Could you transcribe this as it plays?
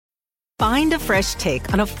Find a fresh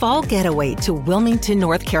take on a fall getaway to Wilmington,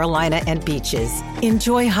 North Carolina and beaches.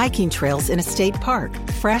 Enjoy hiking trails in a state park,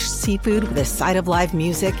 fresh seafood with a side of live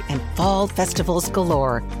music, and fall festivals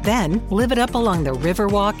galore. Then live it up along the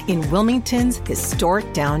Riverwalk in Wilmington's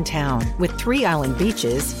historic downtown. With 3 island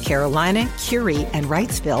beaches, Carolina, Curie, and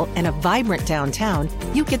Wrightsville, and a vibrant downtown,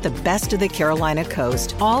 you get the best of the Carolina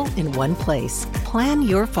coast all in one place. Plan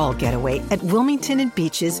your fall getaway at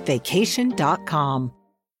WilmingtonandBeachesVacation.com.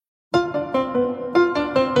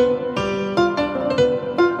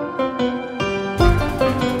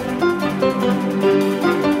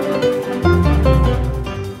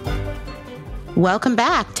 Welcome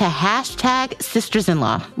back to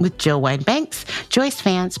 #Sisters-in-Law with Jill Wine-Banks, Joyce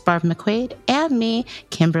Vance, Barb McQuaid, and me,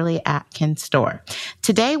 Kimberly Atkins-Storr.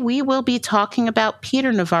 Today, we will be talking about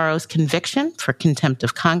Peter Navarro's conviction for contempt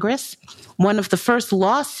of Congress, one of the first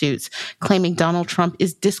lawsuits claiming Donald Trump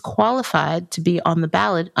is disqualified to be on the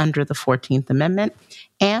ballot under the 14th Amendment,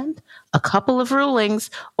 and a couple of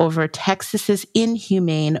rulings over Texas's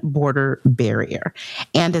inhumane border barrier.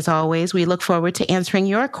 And as always, we look forward to answering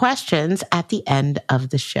your questions at the end of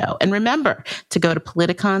the show. And remember to go to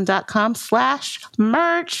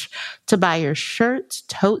politicon.com/merch to buy your shirts,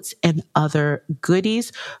 totes, and other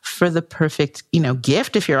goodies for the perfect,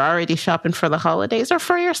 gift if you're already shopping for the holidays, or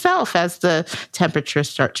for yourself as the temperatures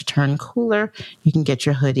start to turn cooler. You can get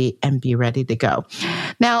your hoodie and be ready to go.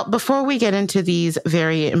 Now, before we get into these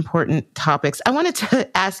very important topics, I wanted to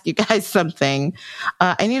ask you guys something.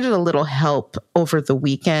 I needed a little help over the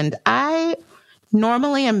weekend. I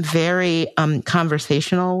normally am very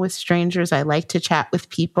conversational with strangers. I like to chat with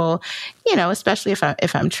people, especially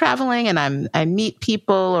if I'm traveling and I meet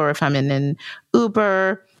people, or if I'm in an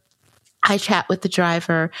Uber, I chat with the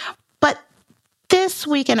driver. But this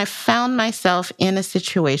weekend, I found myself in a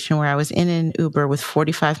situation where I was in an Uber with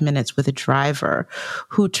 45 minutes with a driver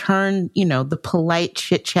who turned, the polite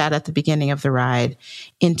chit chat at the beginning of the ride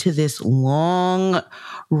into this long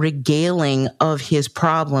regaling of his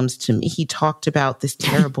problems to me. He talked about this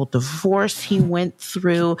terrible divorce he went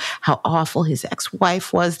through, how awful his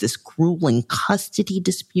ex-wife was, this grueling custody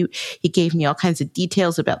dispute. He gave me all kinds of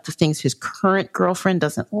details about the things his current girlfriend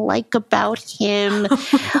doesn't like about him,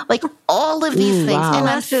 like all of these things. Wow. And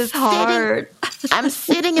I'm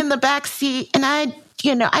sitting in the back seat, and I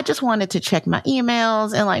just wanted to check my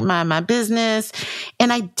emails and mind my business.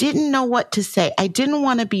 And I didn't know what to say. I didn't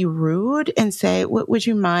want to be rude and say, would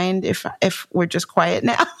you mind if we're just quiet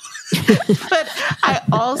now? But I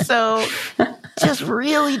also just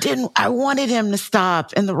really didn't. I wanted him to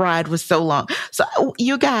stop, and the ride was so long. So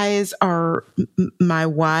you guys are my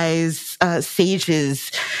wise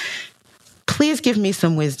sages. Please give me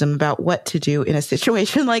some wisdom about what to do in a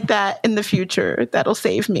situation like that in the future. That'll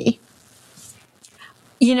save me.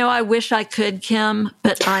 I wish I could, Kim,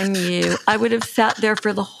 but I'm you. I would have sat there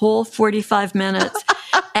for the whole 45 minutes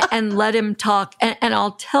and let him talk. And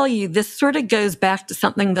I'll tell you, this sort of goes back to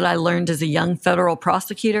something that I learned as a young federal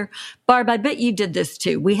prosecutor. Barb, I bet you did this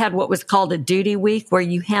too. We had what was called a duty week, where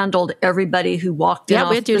you handled everybody who walked in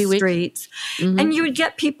off the streets. Mm-hmm. And you would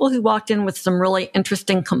get people who walked in with some really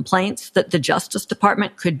interesting complaints that the Justice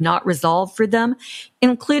Department could not resolve for them,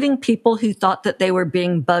 including people who thought that they were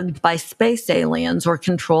being bugged by space aliens or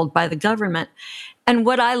controlled by the government. And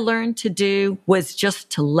what I learned to do was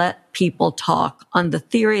just to let people talk on the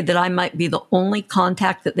theory that I might be the only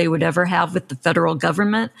contact that they would ever have with the federal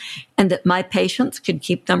government, and that my patience could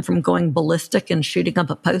keep them from going ballistic and shooting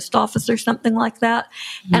up a post office or something like that.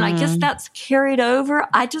 Mm. And I guess that's carried over.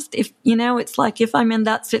 It's like if I'm in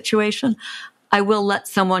that situation, I will let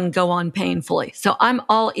someone go on painfully. So I'm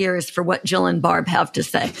all ears for what Jill and Barb have to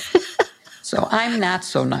say. So I'm not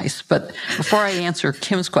so nice, but before I answer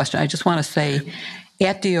Kim's question, I just want to say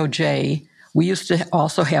at DOJ, we used to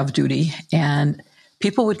also have duty, and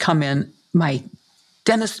people would come in. My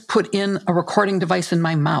dentist put in a recording device in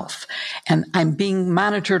my mouth, and I'm being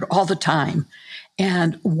monitored all the time.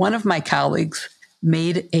 And one of my colleagues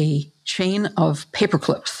made a chain of paper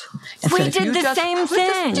clips. And we said, did the same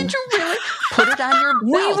thing. Did you really? Put it on your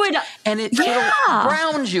belt, and it'll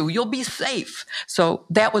ground you. You'll be safe. So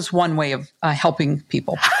that was one way of helping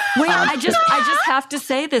people. Wait, I just have to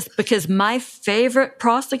say this, because my favorite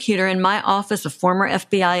prosecutor in my office, a former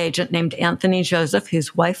FBI agent named Anthony Joseph,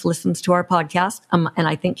 whose wife listens to our podcast, and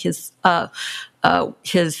I think his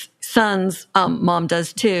son's mom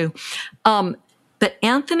does too. But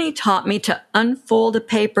Anthony taught me to unfold a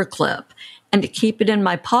paper clip and to keep it in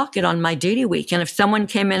my pocket on my duty week. And if someone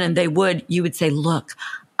came in and you would say, look,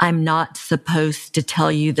 I'm not supposed to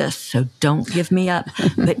tell you this, so don't give me up.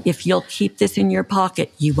 But if you'll keep this in your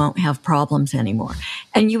pocket, you won't have problems anymore.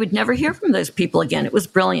 And you would never hear from those people again. It was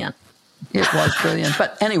brilliant. It was brilliant.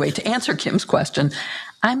 But anyway, to answer Kim's question,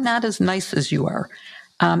 I'm not as nice as you are.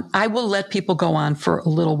 I will let people go on for a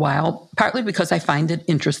little while, partly because I find it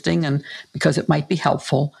interesting and because it might be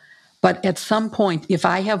helpful. But at some point, if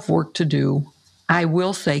I have work to do, I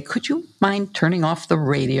will say, could you mind turning off the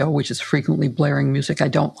radio, which is frequently blaring music I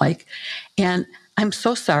don't like? And I'm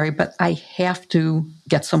so sorry, but I have to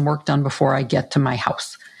get some work done before I get to my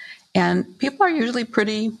house. And people are usually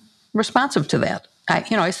pretty responsive to that.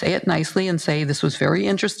 I say it nicely and say, this was very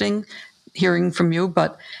interesting hearing from you,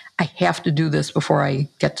 but I have to do this before I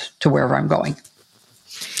get to wherever I'm going.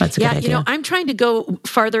 That's a good idea. I'm trying to go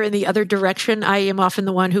farther in the other direction. I am often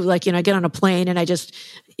the one who I get on a plane and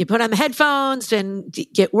you put on the headphones and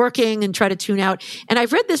get working and try to tune out. And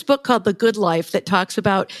I've read this book called The Good Life that talks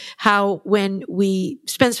about how when we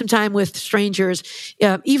spend some time with strangers,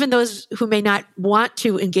 even those who may not want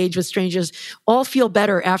to engage with strangers, all feel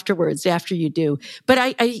better afterwards after you do. But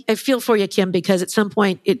I feel for you, Kim, because at some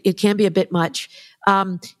point it can be a bit much.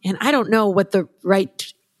 And I don't know what the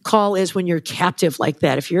right call is when you're captive like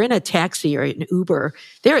that. If you're in a taxi or an Uber,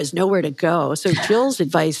 there is nowhere to go. So Jill's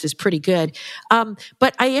advice is pretty good.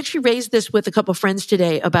 But I actually raised this with a couple of friends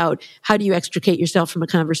today about how do you extricate yourself from a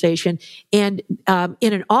conversation. And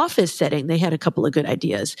in an office setting, they had a couple of good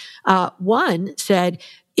ideas. One said,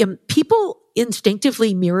 people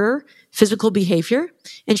instinctively mirror physical behavior.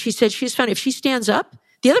 And she said she's found if she stands up,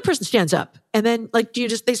 the other person stands up, and then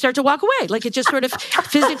they start to walk away. It just sort of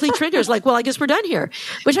physically triggers, well, I guess we're done here,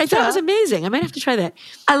 which I thought was amazing. I might have to try that.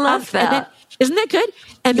 I love that. Isn't that good?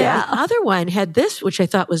 And then the other one had this, which I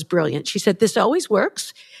thought was brilliant. She said, this always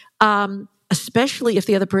works, especially if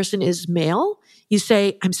the other person is male. You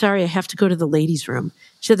say, I'm sorry, I have to go to the ladies' room.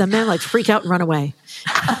 She said, the men freak out and run away.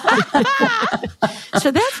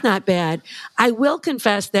 So that's not bad. I will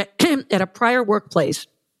confess that at a prior workplace,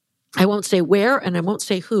 I won't say where and I won't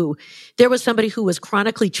say who. There was somebody who was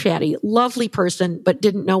chronically chatty, lovely person, but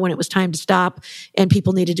didn't know when it was time to stop and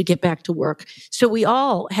people needed to get back to work. So we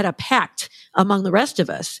all had a pact among the rest of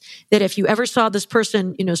us that if you ever saw this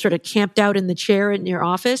person, sort of camped out in the chair in your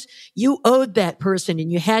office, you owed that person and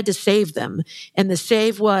you had to save them. And the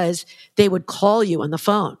save was they would call you on the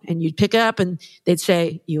phone and you'd pick up and they'd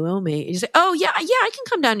say, you owe me. And you say, oh yeah, I can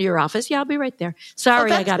come down to your office. Yeah, I'll be right there.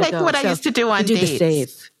 Sorry, I gotta go. What I used to do on dates. The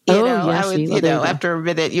save. I would, after a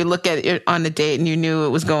minute, you look at it on the date and you knew it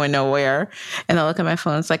was going nowhere. And I look at my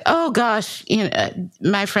phone. It's like, oh gosh,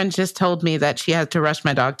 my friend just told me that she had to rush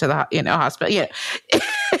my dog to the hospital.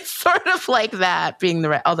 It's sort of like that being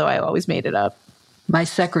although I always made it up. My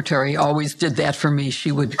secretary always did that for me.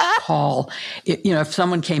 She would call. If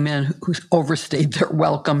someone came in who overstayed their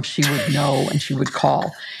welcome, she would know and she would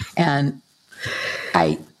call. And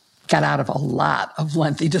I got out of a lot of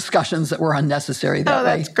lengthy discussions that were unnecessary that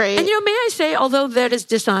way. That's great. And may I say, although that is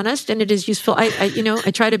dishonest and it is useful, I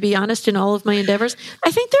try to be honest in all of my endeavors.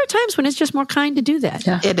 I think there are times when it's just more kind to do that.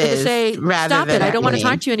 Yeah. It is. To say, stop it, I don't want to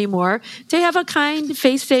talk to you anymore. To have a kind,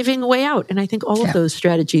 face-saving way out. And I think all of those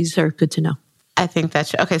strategies are good to know. I think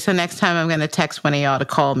that's okay. So next time I'm going to text one of y'all to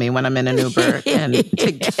call me when I'm in an Uber and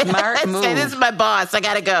Smart move. say, "This is my boss. I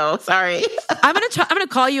got to go. Sorry." I'm going to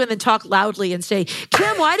call you and then talk loudly and say,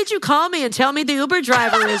 "Kim, why did you call me and tell me the Uber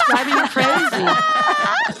driver is driving you crazy?"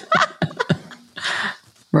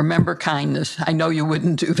 Remember kindness. I know you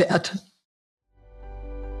wouldn't do that.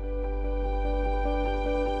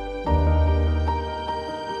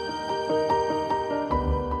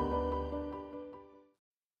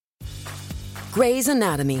 Grey's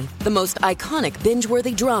Anatomy, the most iconic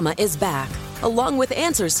binge-worthy drama, is back, along with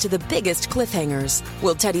answers to the biggest cliffhangers.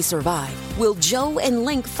 Will Teddy survive? Will Joe and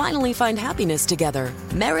Link finally find happiness together?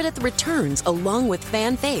 Meredith returns along with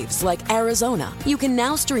fan faves like Arizona. You can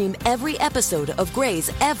now stream every episode of Grey's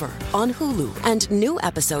ever on Hulu and new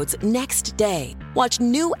episodes next day. Watch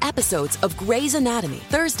new episodes of Grey's Anatomy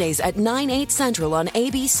Thursdays at 9/8 Central on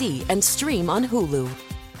ABC and stream on Hulu.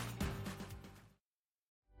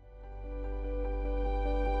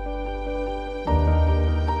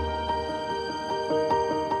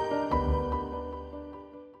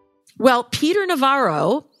 Well, Peter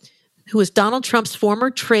Navarro, who was Donald Trump's former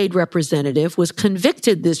trade representative, was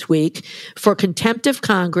convicted this week for contempt of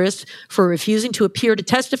Congress for refusing to appear to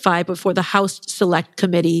testify before the House Select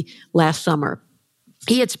Committee last summer.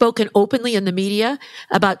 He had spoken openly in the media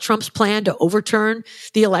about Trump's plan to overturn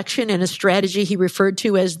the election and a strategy he referred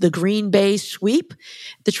to as the Green Bay sweep.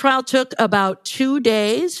 The trial took about 2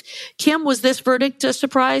 days. Kim, was this verdict a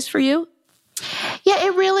surprise for you? Yeah,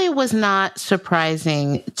 it really was not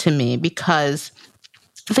surprising to me because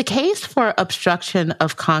The case for obstruction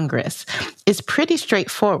of Congress is pretty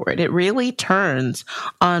straightforward. It really turns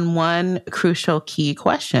on one crucial key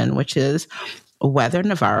question, which is whether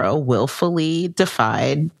Navarro willfully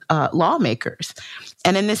defied lawmakers.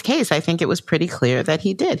 And in this case, I think it was pretty clear that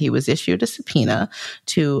he did. He was issued a subpoena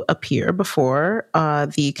to appear before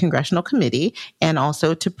the congressional committee and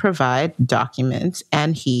also to provide documents,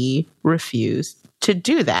 and he refused to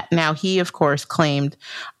do that. Now, he, of course, claimed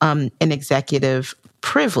an executive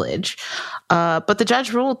privilege, but the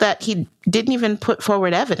judge ruled that he didn't even put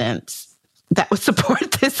forward evidence that would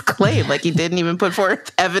support this claim. Like, he didn't even put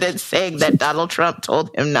forth evidence saying that Donald Trump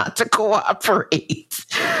told him not to cooperate.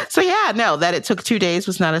 So yeah, no, that it took 2 days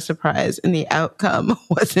was not a surprise, and the outcome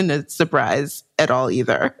wasn't a surprise at all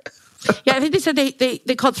either. Yeah, I think they said they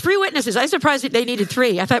called 3 witnesses. I was surprised that they needed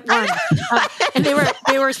 3. I thought 1, and they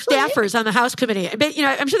were staffers on the House committee. But,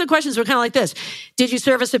 I'm sure the questions were kind of like this: did you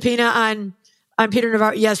serve a subpoena on Peter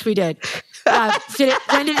Navarro? Yes, we did. Did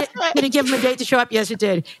it give him a date to show up? Yes, it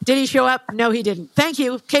did. Did he show up? No, he didn't. Thank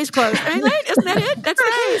you. Case closed. I mean, right? Isn't that it? That's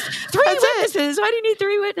the case. 3 witnesses. Why do you need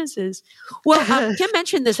 3 witnesses? Well, Kim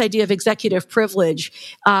mentioned this idea of executive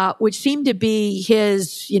privilege, which seemed to be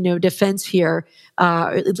his, defense here,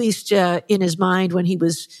 at least in his mind when he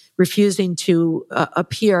was refusing to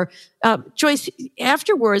appear. Joyce,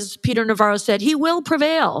 afterwards, Peter Navarro said he will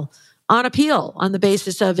prevail on appeal on the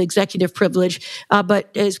basis of executive privilege.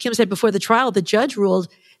 But as Kim said before the trial, the judge ruled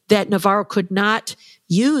that Navarro could not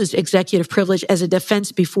use executive privilege as a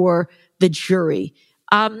defense before the jury.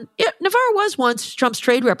 Navarro was once Trump's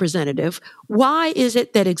trade representative. Why is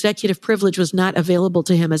it that executive privilege was not available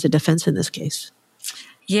to him as a defense in this case?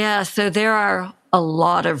 Yeah, so there are a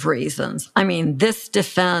lot of reasons. I mean, this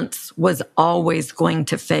defense was always going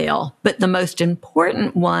to fail. But the most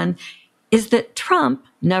important one is that Trump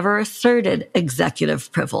never asserted executive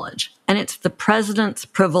privilege. And it's the president's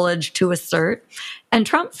privilege to assert. And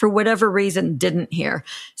Trump, for whatever reason, didn't here.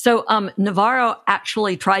 So Navarro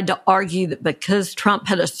actually tried to argue that because Trump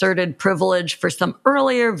had asserted privilege for some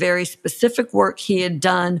earlier, very specific work he had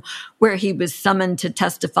done where he was summoned to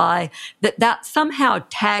testify, that somehow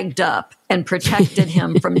tagged up and protected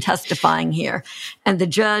him from testifying here. And the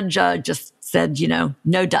judge just said,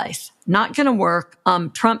 no dice, not going to work.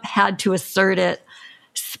 Trump had to assert it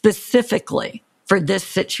specifically for this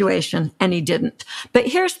situation, and he didn't. But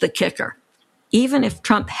here's the kicker. Even if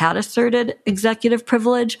Trump had asserted executive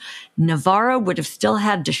privilege, Navarro would have still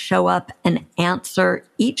had to show up and answer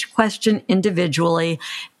each question individually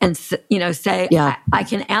and, say, I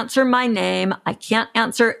can answer my name. I can't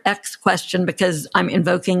answer X question because I'm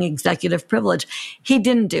invoking executive privilege. He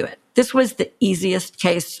didn't do it. This was the easiest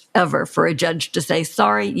case ever for a judge to say,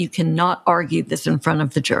 sorry, you cannot argue this in front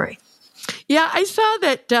of the jury. Yeah, I saw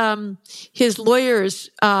that his lawyers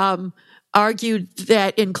argued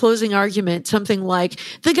that in closing argument, something like,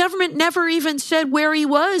 the government never even said where he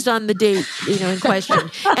was on the date, in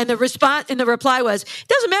question. And the reply was, it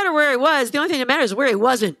doesn't matter where he was. The only thing that matters is where he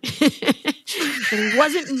wasn't. And he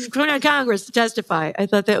wasn't in front of Congress to testify. I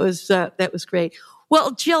thought that was great.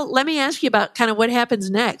 Well, Jill, let me ask you about kind of what happens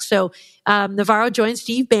next. So Navarro joins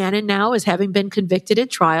Steve Bannon now as having been convicted at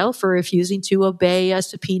trial for refusing to obey a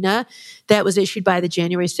subpoena that was issued by the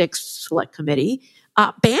January 6th Select Committee.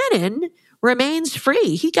 Bannon remains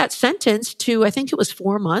free. He got sentenced to, I think it was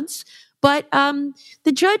 4 months, but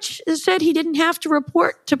the judge said he didn't have to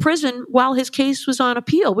report to prison while his case was on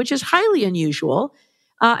appeal, which is highly unusual.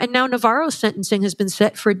 And now Navarro's sentencing has been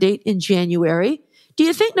set for a date in January. Do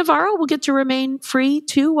you think Navarro will get to remain free,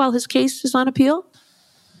 too, while his case is on appeal?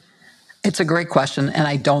 It's a great question, and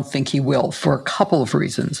I don't think he will for a couple of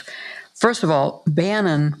reasons. First of all,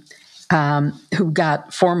 Bannon, who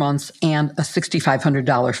got 4 months and a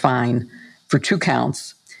 $6,500 fine for 2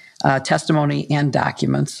 counts, testimony and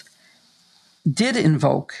documents, did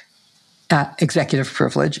invoke executive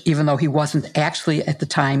privilege, even though he wasn't actually at the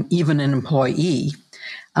time even an employee.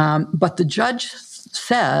 But the judge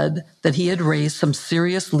said that he had raised some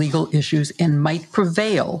serious legal issues and might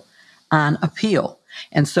prevail on appeal.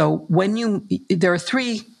 And so there are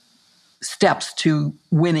 3 steps to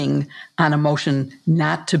winning on a motion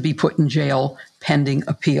not to be put in jail pending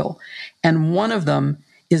appeal. And one of them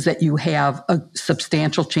is that you have a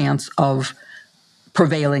substantial chance of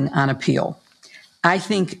prevailing on appeal. I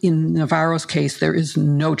think in Navarro's case, there is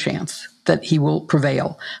no chance that he will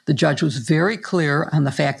prevail. The judge was very clear on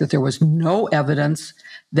the fact that there was no evidence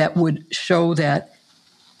that would show that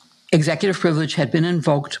executive privilege had been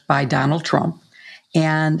invoked by Donald Trump.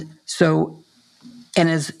 And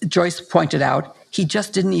as Joyce pointed out, he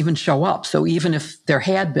just didn't even show up. So even if there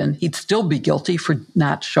had been, he'd still be guilty for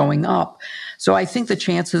not showing up. So I think the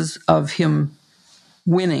chances of him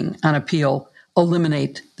winning on appeal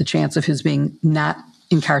eliminate the chance of his being not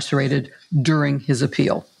incarcerated during his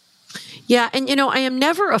appeal? Yeah. And, I am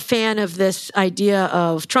never a fan of this idea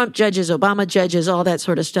of Trump judges, Obama judges, all that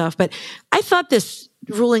sort of stuff. But I thought this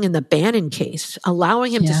ruling in the Bannon case,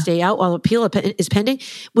 allowing him to stay out while appeal is pending,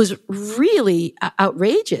 was really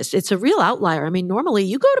outrageous. It's a real outlier. I mean, normally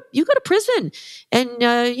you go to prison and,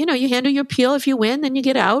 you handle your appeal. If you win, then you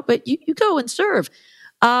get out, but you go and serve.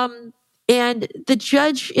 And the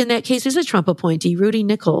judge in that case is a Trump appointee, Rudy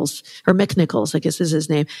Nichols, or Mick Nichols, I guess is his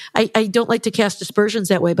name. I don't like to cast aspersions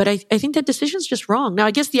that way, but I think that decision's just wrong. Now,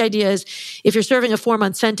 I guess the idea is if you're serving a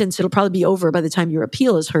 4-month sentence, it'll probably be over by the time your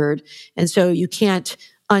appeal is heard. And so you can't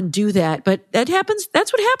undo that. But that happens.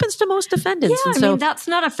 That's what happens to most defendants. Yeah, and so, that's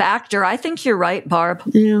not a factor. I think you're right, Barb.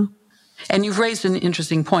 Yeah. And you've raised an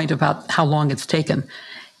interesting point about how long it's taken.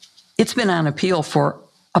 It's been on appeal for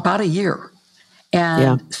about a year.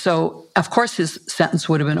 And so, of course, his sentence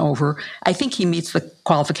would have been over. I think he meets the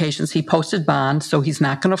qualifications. He posted bond, so he's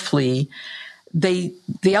not going to flee.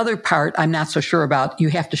 The other part I'm not so sure about. You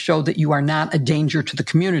have to show that you are not a danger to the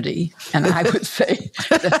community. And I would say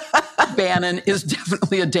that Bannon is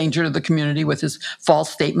definitely a danger to the community with his false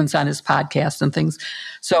statements on his podcast and things.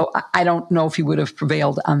 So I don't know if he would have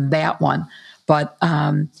prevailed on that one. But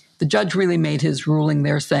the judge really made his ruling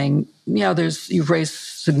there saying, you've raised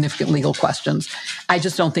significant legal questions. I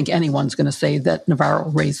just don't think anyone's going to say that Navarro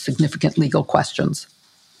raised significant legal questions.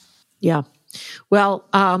 Yeah. Well,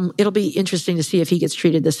 it'll be interesting to see if he gets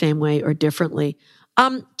treated the same way or differently.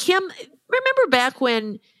 Kim, remember back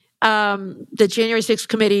when the January 6th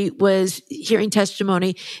committee was hearing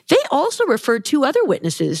testimony, they also referred 2 other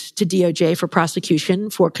witnesses to DOJ for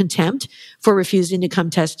prosecution for contempt for refusing to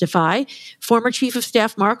come testify. Former Chief of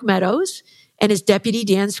Staff Mark Meadows and his deputy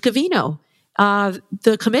Dan Scavino.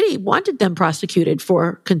 The committee wanted them prosecuted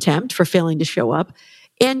for contempt for failing to show up,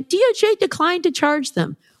 and DOJ declined to charge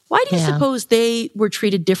them. Why do you suppose they were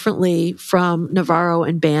treated differently from Navarro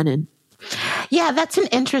and Bannon? Yeah, that's an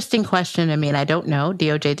interesting question. I mean, I don't know.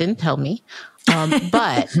 DOJ didn't tell me.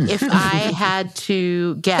 But if I had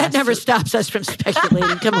to guess... That never stops us from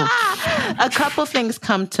speculating. Come on. A couple things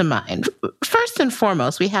come to mind. First and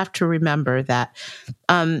foremost, we have to remember that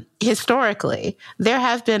historically, there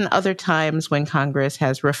have been other times when Congress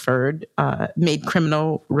has made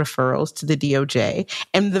criminal referrals to the DOJ,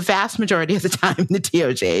 and the vast majority of the time, the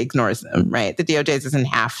DOJ ignores them, right? The DOJ doesn't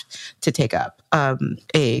have to take up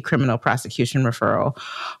a criminal prosecution referral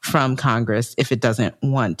from Congress if it doesn't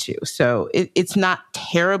want to. So it's not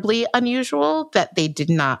terribly unusual that they did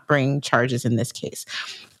not bring charges in this case.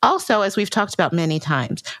 Also, as we've talked about many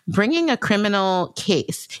times, bringing a criminal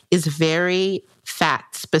case is very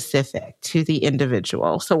fact specific to the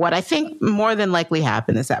individual. So what I think more than likely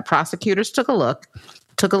happened is that prosecutors took a look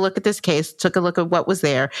at this case, took a look at what was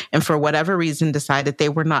there, and for whatever reason decided they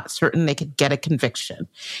were not certain they could get a conviction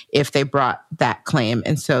if they brought that claim.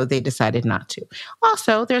 And so they decided not to.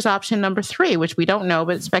 Also, there's option number 3, which we don't know,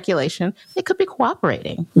 but it's speculation. They could be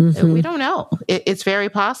cooperating. Mm-hmm. We don't know. It's very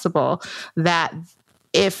possible that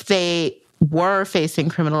if they were facing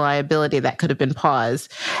criminal liability, that could have been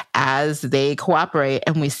paused as they cooperate,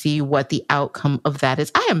 and we see what the outcome of that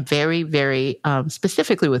is. I am very, very,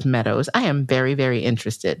 specifically with Meadows, I am very, very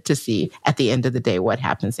interested to see at the end of the day what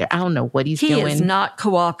happens there. I don't know what he's doing. He is not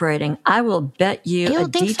cooperating. I will bet you a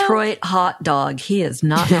Detroit hot dog he is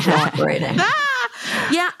not cooperating.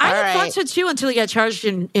 Yeah, I thought so too until he got charged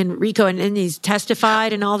in RICO and he's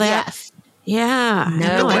testified and all that. Yes. Yeah,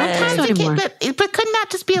 no way. I don't think but couldn't that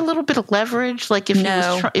just be a little bit of leverage? Like if he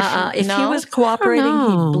was cooperating,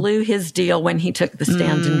 he blew his deal when he took the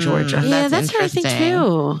stand in Georgia. Yeah, that's what I think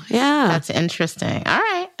too. Yeah, that's interesting. All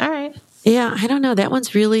right. Yeah, I don't know. That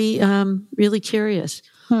one's really, really curious.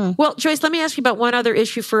 Well, Joyce, let me ask you about one other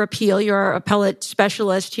issue for appeal. You're our appellate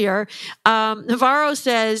specialist here. Navarro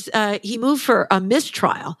says he moved for a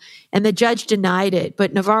mistrial, and the judge denied it.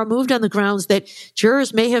 But Navarro moved on the grounds that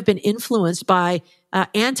jurors may have been influenced by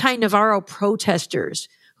anti-Navarro protesters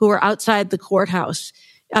who were outside the courthouse.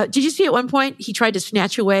 Did you see at one point he tried to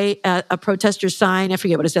snatch away a protester's sign? I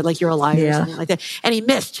forget what it said, like you're a liar or something like that. And he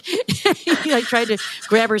missed. He tried to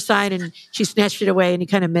grab her sign, and she snatched it away, and he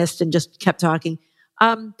kind of missed and just kept talking.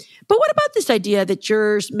 But what about this idea that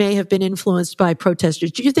jurors may have been influenced by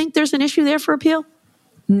protesters? Do you think there's an issue there for appeal?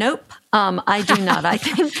 Nope. I do not. I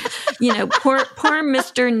think, poor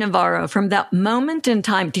Mr. Navarro, from that moment in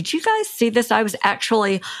time, did you guys see this? I was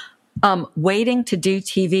actually waiting to do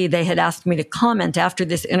TV. They had asked me to comment after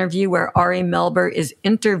this interview where Ari Melber is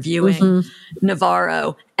interviewing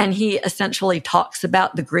Navarro, and he essentially talks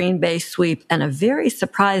about the Green Bay sweep, and a very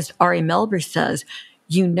surprised Ari Melber says,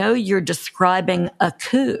 you know you're describing a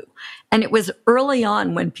coup. And it was early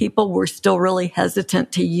on when people were still really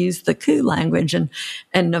hesitant to use the coup language. And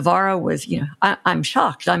Navarro was, I'm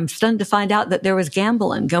shocked. I'm stunned to find out that there was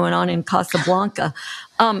gambling going on in Casablanca.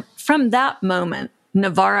 From that moment,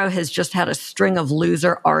 Navarro has just had a string of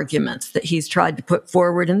loser arguments that he's tried to put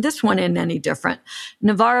forward, and this one isn't any different.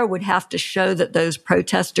 Navarro would have to show that those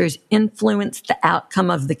protesters influenced the outcome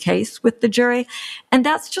of the case with the jury, and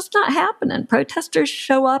that's just not happening. Protesters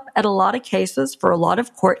show up at a lot of cases for a lot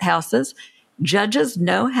of courthouses. Judges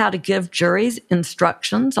know how to give juries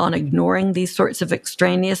instructions on ignoring these sorts of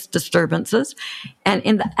extraneous disturbances. And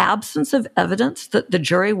in the absence of evidence that the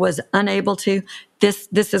jury was unable to, this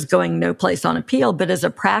is going no place on appeal. But as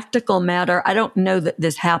a practical matter, I don't know that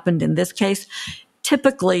this happened in this case.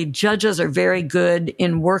 Typically, judges are very good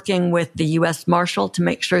in working with the U.S. Marshal to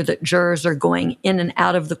make sure that jurors are going in and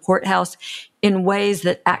out of the courthouse in ways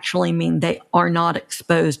that actually mean they are not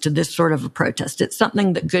exposed to this sort of a protest. It's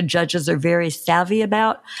something that good judges are very savvy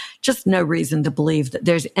about. Just no reason to believe that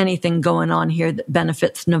there's anything going on here that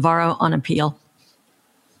benefits Navarro on appeal.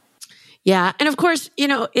 Yeah. And of course,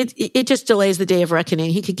 it just delays the day of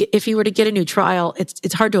reckoning. He could get, if he were to get a new trial,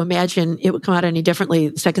 it's hard to imagine it would come out any differently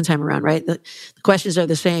the second time around, right? The questions are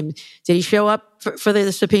the same. Did he show up for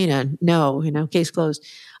the subpoena? No, case closed.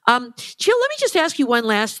 Jill, let me just ask you one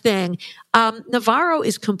last thing. Navarro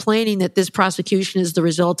is complaining that this prosecution is the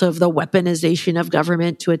result of the weaponization of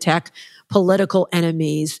government to attack political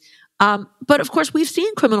enemies. But of course, we've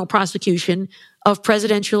seen criminal prosecution of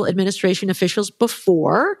presidential administration officials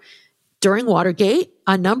before. During Watergate,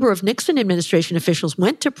 a number of Nixon administration officials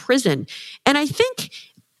went to prison. And I think,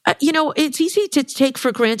 it's easy to take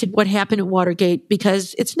for granted what happened at Watergate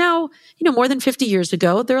because it's now, more than 50 years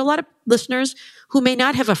ago. There are a lot of listeners who may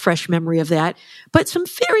not have a fresh memory of that, but some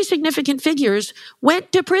very significant figures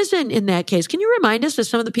went to prison in that case. Can you remind us of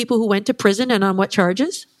some of the people who went to prison and on what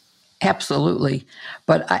charges? Absolutely.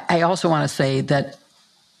 But I also want to say that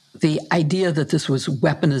the idea that this was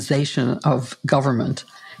weaponization of government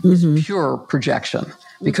is pure projection.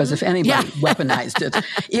 Because if anybody weaponized it,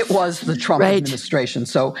 it was the Trump administration.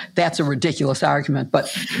 So that's a ridiculous argument.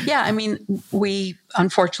 But we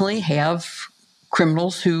unfortunately have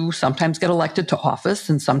criminals who sometimes get elected to office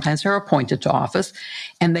and sometimes are appointed to office,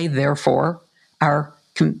 and they therefore are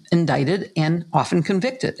indicted and often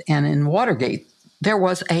convicted. And in Watergate, there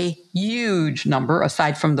was a huge number,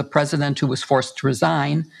 aside from the president who was forced to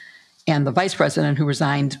resign, and the vice president who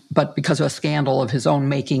resigned, but because of a scandal of his own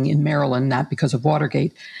making in Maryland, not because of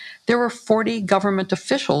Watergate, there were 40 government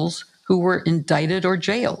officials who were indicted or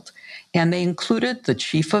jailed. And they included the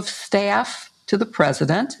chief of staff to the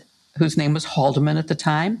president, whose name was Haldeman at the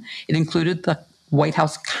time. It included the White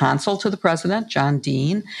House counsel to the president, John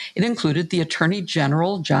Dean. It included the attorney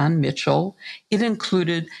general, John Mitchell. It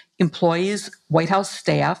included employees, White House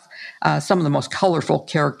staff. Some of the most colorful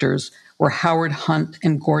characters were Howard Hunt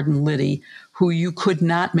and Gordon Liddy, who you could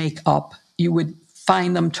not make up. You would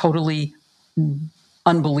find them totally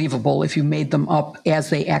unbelievable if you made them up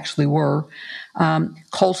as they actually were.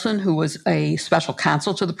 Colson, who was a special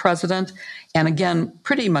counsel to the president, and again,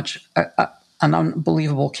 pretty much an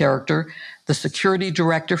unbelievable character. The security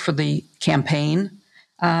director for the campaign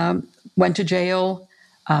went to jail.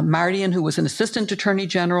 Mardian, who was an assistant attorney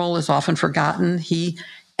general, is often forgotten. He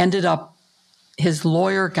ended up, his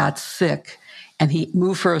lawyer got sick and he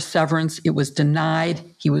moved for a severance. It was denied.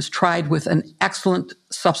 He was tried with an excellent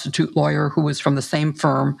substitute lawyer who was from the same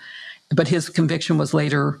firm, but his conviction was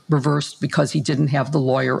later reversed because he didn't have the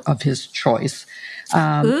lawyer of his choice.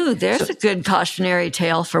 There's a good cautionary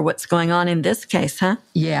tale for what's going on in this case, huh?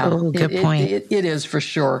 Yeah, good point. It is for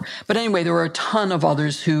sure. But anyway, there were a ton of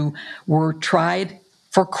others who were tried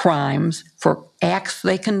for crimes, for acts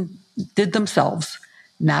they did themselves,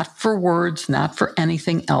 not for words, not for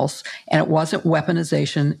anything else. And it wasn't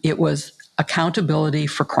weaponization. It was accountability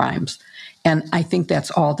for crimes. And I think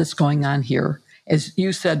that's all that's going on here. As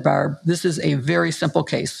you said, Barb, this is a very simple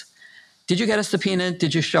case. Did you get a subpoena?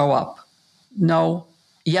 Did you show up? No.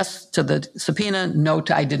 Yes to the subpoena. No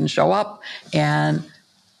to I didn't show up. And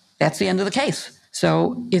that's the end of the case.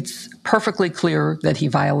 So it's perfectly clear that he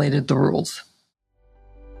violated the rules.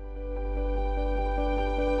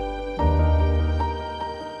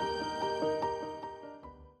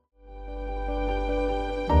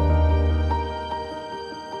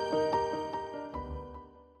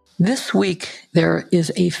 This week, there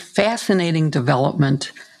is a fascinating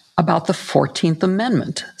development about the 14th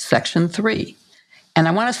Amendment, Section 3. And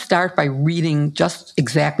I want to start by reading just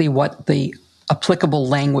exactly what the applicable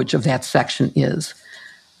language of that section is.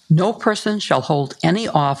 No person shall hold any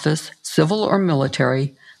office, civil or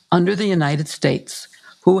military, under the United States,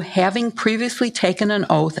 who, having previously taken an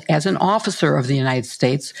oath as an officer of the United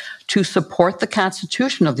States to support the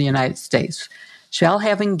Constitution of the United States, shall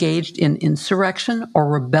have engaged in insurrection or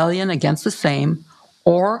rebellion against the same,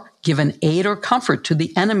 or given aid or comfort to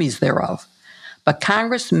the enemies thereof. But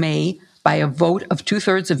Congress may, by a vote of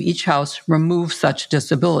 2/3 of each house, remove such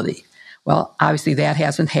disability. Well, obviously that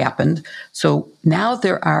hasn't happened. So now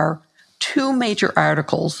there are two major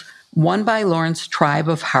articles, one by Lawrence Tribe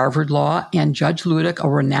of Harvard Law and Judge Ludick, a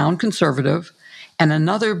renowned conservative, and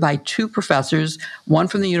another by two professors, one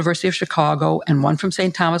from the University of Chicago and one from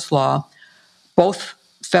St. Thomas Law, both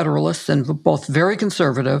Federalists and both very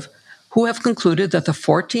conservative, who have concluded that the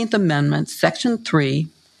 14th Amendment, Section 3,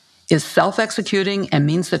 is self-executing and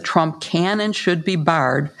means that Trump can and should be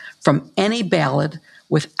barred from any ballot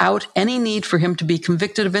without any need for him to be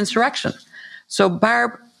convicted of insurrection. So,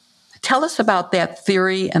 Barb, tell us about that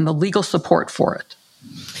theory and the legal support for it.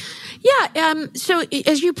 Yeah. So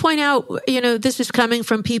as you point out, this is coming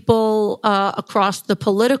from people across the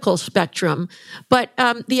political spectrum. But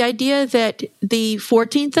the idea that the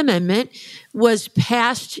 14th Amendment was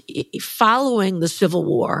passed following the Civil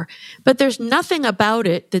War, but there's nothing about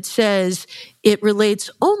it that says it relates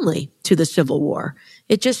only to the Civil War.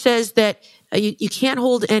 It just says that you can't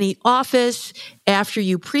hold any office after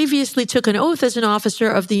you previously took an oath as an officer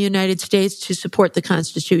of the United States to support the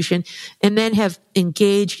Constitution and then have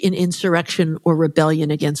engaged in insurrection or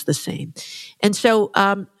rebellion against the same. And so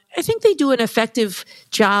I think they do an effective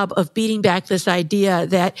job of beating back this idea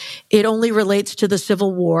that it only relates to the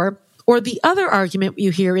Civil War. Or the other argument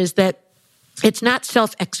you hear is that it's not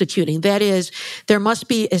self-executing. That is, there must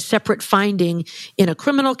be a separate finding in a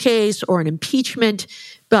criminal case or an impeachment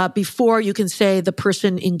before you can say the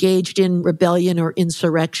person engaged in rebellion or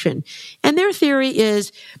insurrection. And their theory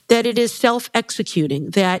is that it is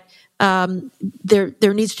self-executing, that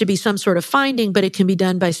there needs to be some sort of finding, but it can be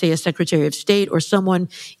done by, say, a Secretary of State or someone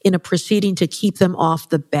in a proceeding to keep them off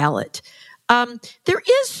the ballot. There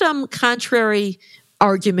is some contrary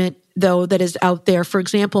argument, though, that is out there. For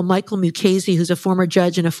example, Michael Mukasey, who's a former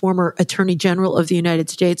judge and a former Attorney General of the United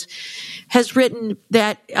States, has written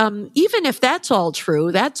that even if that's all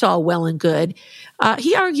true, that's all well and good,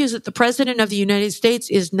 he argues that the President of the United States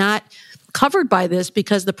is not covered by this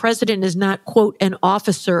because the President is not, quote, an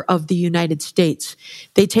officer of the United States.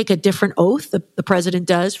 They take a different oath, the President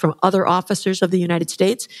does, from other officers of the United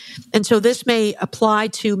States. And so this may apply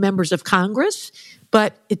to members of Congress,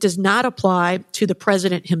 but it does not apply to the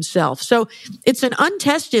president himself. So it's an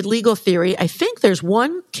untested legal theory. I think there's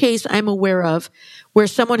one case I'm aware of where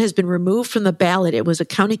someone has been removed from the ballot. It was a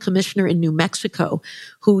county commissioner in New Mexico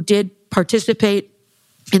who did participate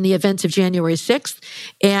in the events of January 6th,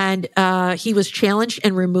 and he was challenged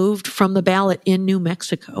and removed from the ballot in New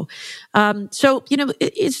Mexico. So,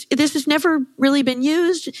 this has never really been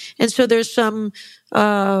used, and so there's some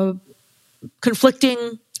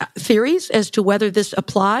conflicting theories as to whether this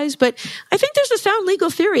applies, but I think there's a sound legal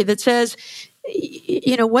theory that says,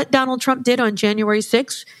 what Donald Trump did on January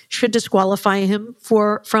 6th should disqualify him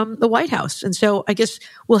from the White House. And so I guess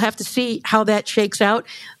we'll have to see how that shakes out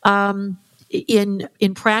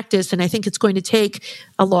in practice. And I think it's going to take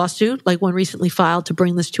a lawsuit like one recently filed to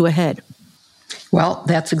bring this to a head. Well,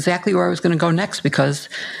 that's exactly where I was going to go next, because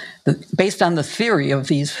based on the theory of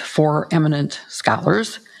these four eminent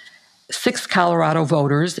scholars, 6 Colorado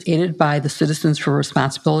voters, aided by the Citizens for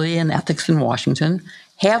Responsibility and Ethics in Washington,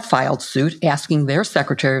 have filed suit asking their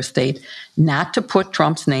Secretary of State not to put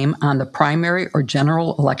Trump's name on the primary or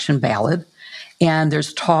general election ballot. And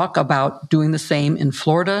there's talk about doing the same in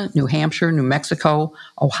Florida, New Hampshire, New Mexico,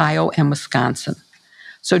 Ohio, and Wisconsin.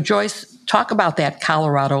 So, Joyce, talk about that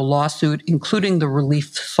Colorado lawsuit, including the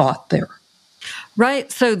relief sought there.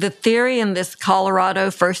 Right. So the theory in this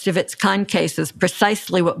Colorado first of its kind case is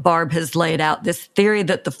precisely what Barb has laid out, this theory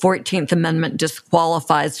that the 14th Amendment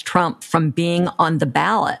disqualifies Trump from being on the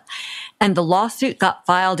ballot. And the lawsuit got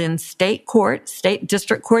filed in state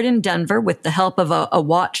district court in Denver, with the help of a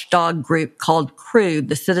watchdog group called CREW,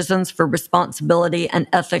 the Citizens for Responsibility and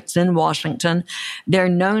Ethics in Washington. They're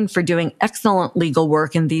known for doing excellent legal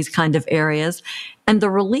work in these kind of areas. And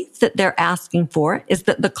the relief that they're asking for is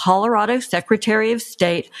that the Colorado Secretary of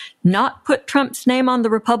State not put Trump's name on the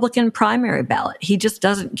Republican primary ballot. He just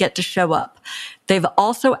doesn't get to show up. They've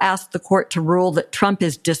also asked the court to rule that Trump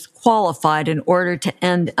is disqualified in order to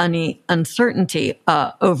end any uncertainty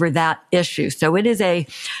over that issue. So it is a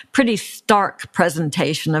pretty stark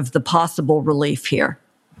presentation of the possible relief here.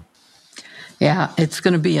 Yeah, it's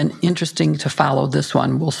going to be interesting to follow this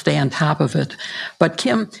one. We'll stay on top of it. But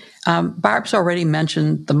Kim, Barb's already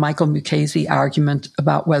mentioned the Michael Mukasey argument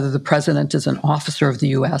about whether the president is an officer of the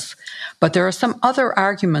U.S., but there are some other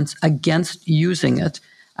arguments against using it.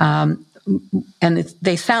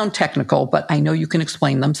 They sound technical, but I know you can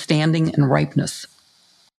explain them: standing and ripeness.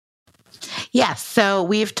 Yes. So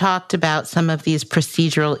we've talked about some of these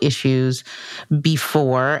procedural issues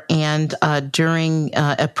before, and during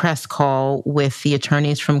a press call with the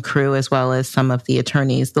attorneys from Crew, as well as some of the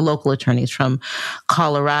attorneys, the local attorneys from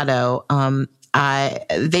Colorado,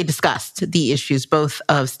 they discussed the issues both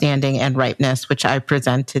of standing and ripeness, which I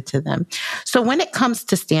presented to them. So when it comes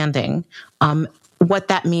to standing, what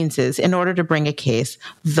that means is, in order to bring a case,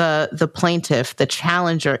 the plaintiff, the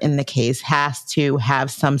challenger in the case, has to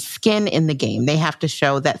have some skin in the game. They have to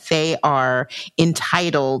show that they are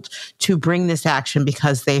entitled to bring this action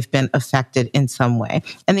because they've been affected in some way.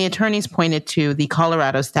 And the attorneys pointed to the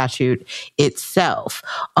Colorado statute itself,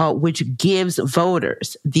 which gives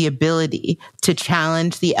voters the ability to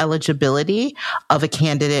challenge the eligibility of a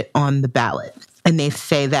candidate on the ballot. And they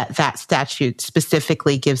say that that statute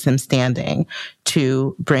specifically gives them standing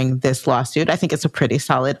to bring this lawsuit. I think it's a pretty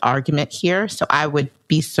solid argument here. So I would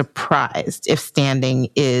be surprised if standing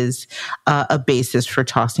is a basis for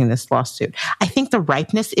tossing this lawsuit. I think the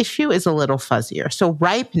ripeness issue is a little fuzzier. So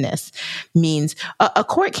ripeness means a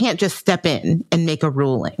court can't just step in and make a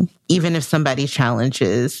ruling, even if somebody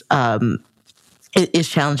challenges is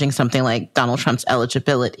challenging something like Donald Trump's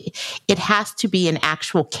eligibility. It has to be an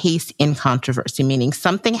actual case in controversy, meaning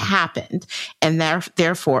something happened, and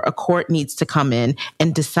therefore a court needs to come in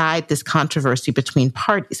and decide this controversy between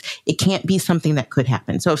parties. It can't be something that could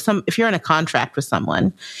happen. So if you're in a contract with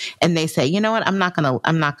someone and they say, you know what, I'm not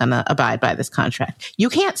gonna abide by this contract, you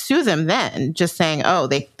can't sue them then, just saying, oh,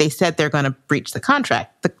 they said they're going to breach the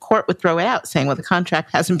contract. The court would throw it out, saying, well, the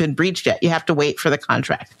contract hasn't been breached yet. You have to wait for the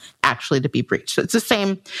contract actually to be breached. So it's the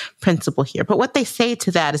same principle here. But what they say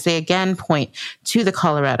to that is they again point to the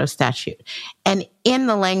Colorado statute. And in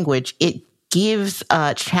the language, it gives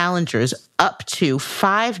challengers up to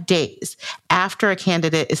 5 days after a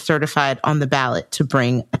candidate is certified on the ballot to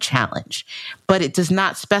bring a challenge. But it does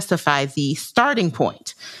not specify the starting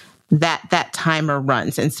point that timer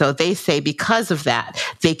runs. And so they say because of that,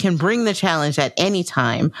 they can bring the challenge at any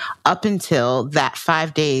time up until that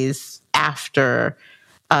 5 days after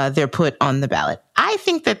they're put on the ballot. I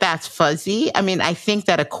think that that's fuzzy. I mean, I think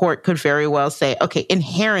that a court could very well say, okay,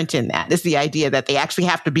 inherent in that is the idea that they actually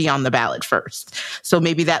have to be on the ballot first. So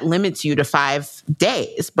maybe that limits you to 5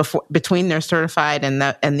 days between they're certified and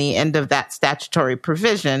the end of that statutory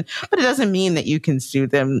provision. But it doesn't mean that you can sue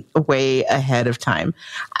them way ahead of time.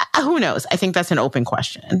 Who knows? I think that's an open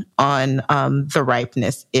question on the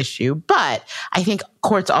ripeness issue. But I think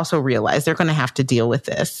courts also realize they're going to have to deal with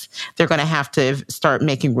this. They're going to have to start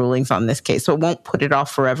making rulings on this case. So it won't put it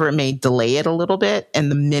off forever. It may delay it a little bit. And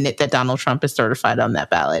the minute that Donald Trump is certified on that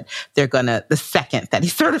ballot, the second that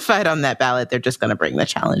he's certified on that ballot, they're just going to bring the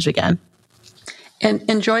challenge again.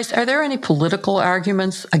 And Joyce, are there any political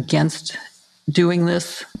arguments against doing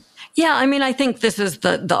this? Yeah, I mean, I think this is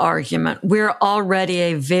the argument. We're already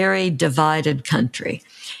a very divided country.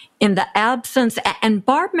 In the absence, and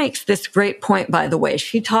Barb makes this great point, by the way.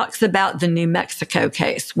 She talks about the New Mexico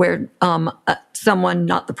case where someone,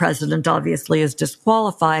 not the president, obviously, is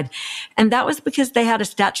disqualified. And that was because they had a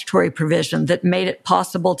statutory provision that made it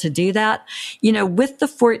possible to do that. You know, with the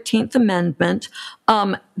 14th Amendment,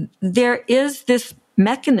 there is this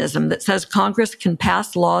mechanism that says Congress can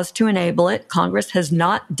pass laws to enable it. Congress has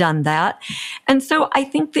not done that. And so I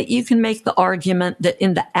think that you can make the argument that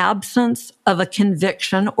in the absence of a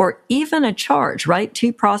conviction or even a charge, right?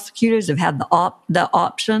 2 prosecutors have had the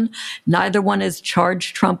option. Neither one has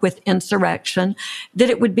charged Trump with insurrection, that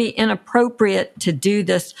it would be inappropriate to do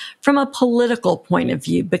this from a political point of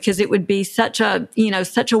view, because it would be such a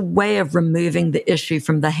way of removing the issue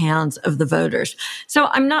from the hands of the voters. So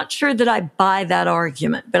I'm not sure that I buy that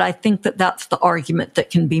argument, but I think that that's the argument that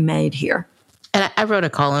can be made here. And I wrote a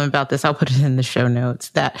column about this. I'll put it in the show notes,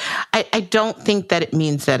 that I don't think that it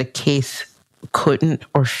means that a case couldn't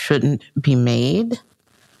or shouldn't be made.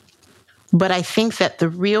 But I think that the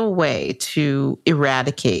real way to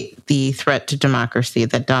eradicate the threat to democracy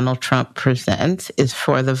that Donald Trump presents is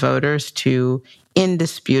for the voters to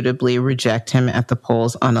indisputably reject him at the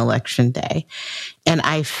polls on election day. And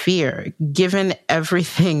I fear, given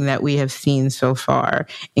everything that we have seen so far,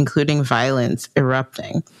 including violence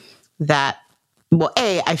erupting, that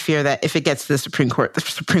I fear that if it gets to the Supreme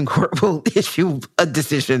Court will issue a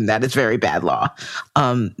decision that is very bad law.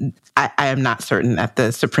 I am not certain that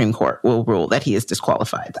the Supreme Court will rule that he is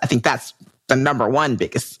disqualified. I think that's the number one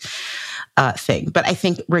biggest thing. But I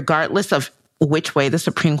think regardless of which way the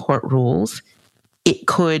Supreme Court rules, it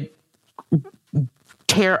could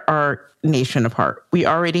tear our nation apart. We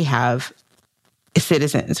already have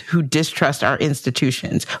citizens who distrust our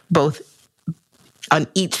institutions, both on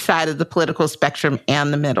each side of the political spectrum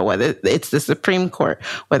and the middle, whether it's the Supreme Court,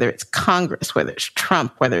 whether it's Congress, whether it's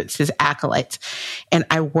Trump, whether it's his acolytes. And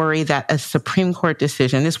I worry that a Supreme Court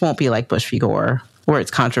decision, this won't be like Bush v. Gore, where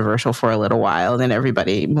it's controversial for a little while and then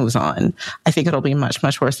everybody moves on. I think it'll be much,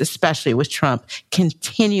 much worse, especially with Trump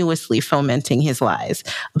continuously fomenting his lies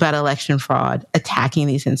about election fraud, attacking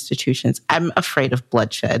these institutions. I'm afraid of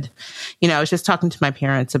bloodshed. I was just talking to my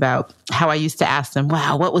parents about how I used to ask them,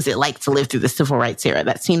 wow, what was it like to live through the civil rights era?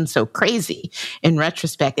 That seems so crazy in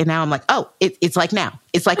retrospect. And now I'm like, oh, it's like now.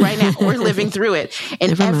 It's like right now. We're living through it.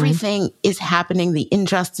 And everything is happening, the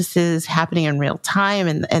injustices happening in real time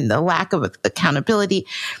and the lack of accountability.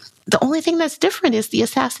 The only thing that's different is the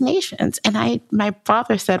assassinations. And my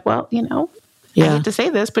father said, well, I hate to say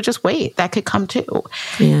this, but just wait. That could come too.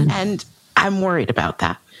 Yeah. And I'm worried about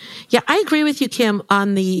that. Yeah, I agree with you, Kim,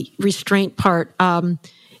 on the restraint part. I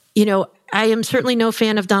am certainly no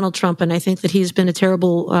fan of Donald Trump, and I think that he's been a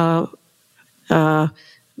terrible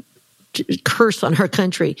curse on our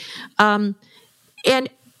country.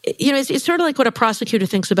 It's sort of like what a prosecutor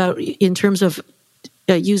thinks about in terms of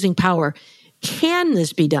using power. Can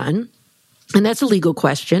this be done? And that's a legal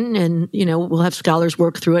question, and we'll have scholars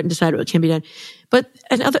work through it and decide what can be done. But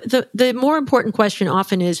the more important question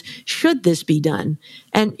often is, should this be done?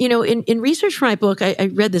 And in research for my book,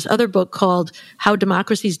 I read this other book called How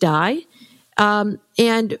Democracies Die.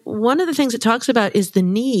 And one of the things it talks about is the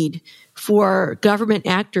need for government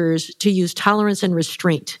actors to use tolerance and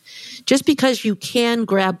restraint. Just because you can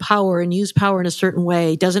grab power and use power in a certain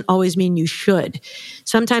way doesn't always mean you should.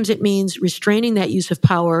 Sometimes it means restraining that use of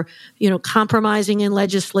power, compromising in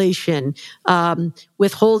legislation,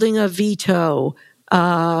 withholding a veto,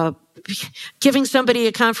 giving somebody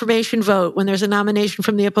a confirmation vote when there's a nomination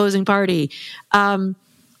from the opposing party.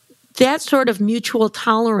 That sort of mutual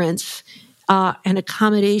tolerance and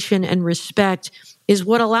accommodation and respect is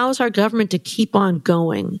what allows our government to keep on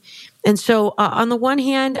going. And so on the one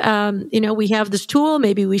hand, we have this tool.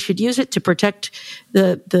 Maybe we should use it to protect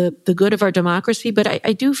the good of our democracy. But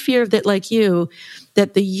I do fear that, like you,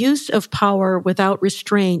 that the use of power without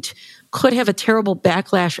restraint could have a terrible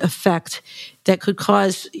backlash effect that could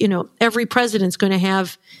cause, every president's going to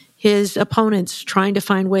have his opponents trying to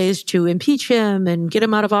find ways to impeach him and get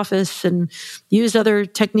him out of office and use other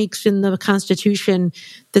techniques in the Constitution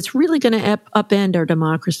that's really going to upend our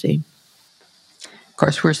democracy. Of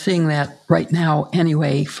course, we're seeing that right now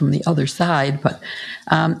anyway from the other side. But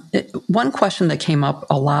one question that came up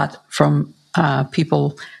a lot from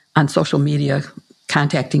people on social media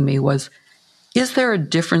contacting me was, is there a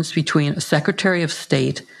difference between a Secretary of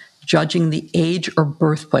State judging the age or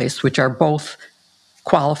birthplace, which are both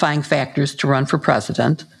qualifying factors to run for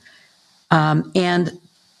president, and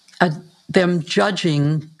them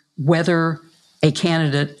judging whether a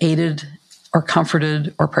candidate aided or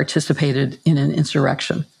comforted or participated in an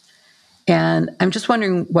insurrection? And I'm just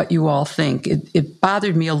wondering what you all think. It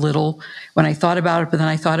bothered me a little when I thought about it, but then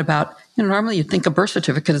I thought about, normally you'd think a birth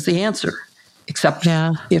certificate is the answer, except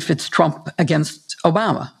if it's Trump against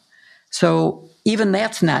Obama. So even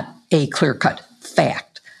that's not a clear-cut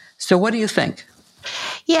fact. So what do you think?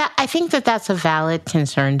 Yeah, I think that that's a valid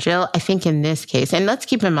concern, Jill. I think in this case, and let's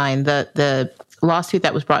keep in mind the lawsuit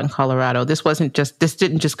that was brought in Colorado, this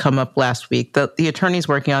didn't just come up last week. The attorneys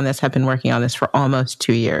working on this have been working on this for almost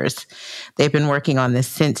 2 years. They've been working on this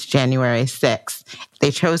since January 6th.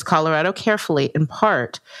 They chose Colorado carefully, in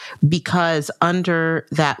part because under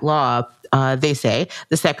that law, they say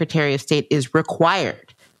the Secretary of State is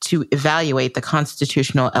required to evaluate the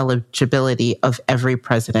constitutional eligibility of every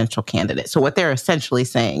presidential candidate. So what they're essentially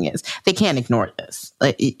saying is they can't ignore this.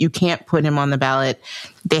 Like, you can't put him on the ballot.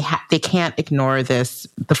 They can't ignore this.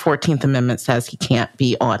 The 14th Amendment says he can't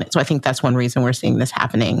be on it. So I think that's one reason we're seeing this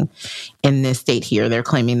happening in this state here. They're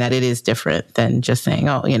claiming that it is different than just saying,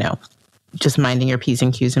 just minding your P's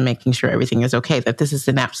and Q's and making sure everything is okay, that this is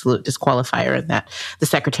an absolute disqualifier and that the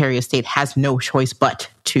Secretary of State has no choice but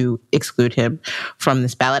to exclude him from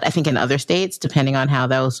this ballot. I think in other states, depending on how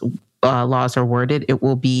those laws are worded, it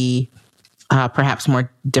will be perhaps more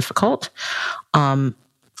difficult. But,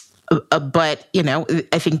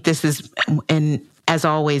 I think this is, as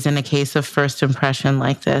always, in a case of first impression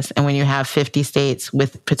like this, and when you have 50 states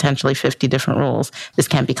with potentially 50 different rules, this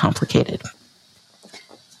can be complicated.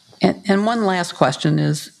 And one last question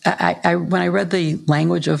is, when I read the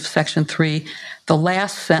language of Section 3, the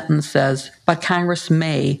last sentence says, but Congress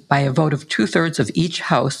may, by a vote of 2/3 of each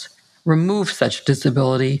House, remove such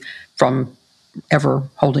disability from ever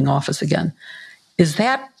holding office again. Is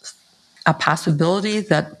that a possibility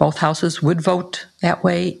that both houses would vote that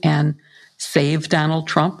way and save Donald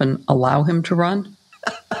Trump and allow him to run?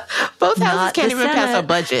 Both houses Not can't the even pass a Senate.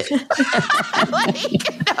 budget.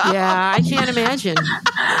 Yeah, I can't imagine.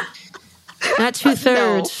 Not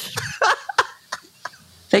 2/3.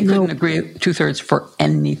 They couldn't agree 2/3 for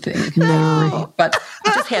anything. No. But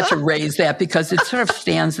I just had to raise that because it sort of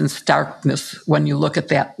stands in starkness when you look at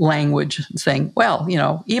that language saying, well,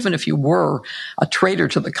 even if you were a traitor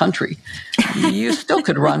to the country, you still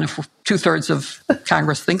could run if 2/3 of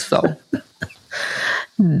Congress thinks so.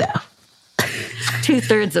 No.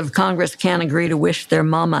 2/3 of Congress can't agree to wish their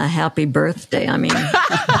mama a happy birthday. I mean,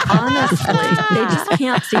 honestly, they just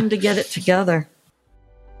can't seem to get it together.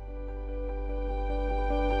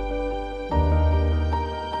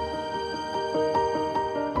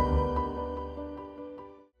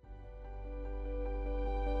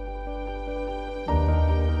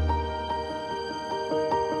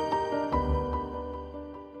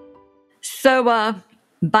 So,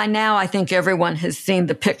 by now, I think everyone has seen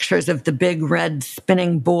the pictures of the big red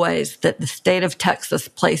spinning buoys that the state of Texas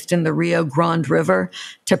placed in the Rio Grande River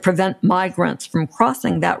to prevent migrants from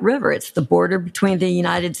crossing that river. It's the border between the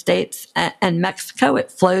United States and Mexico.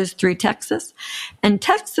 It flows through Texas, and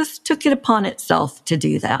Texas took it upon itself to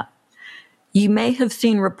do that. You may have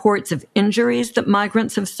seen reports of injuries that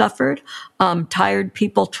migrants have suffered. Tired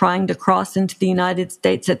people trying to cross into the United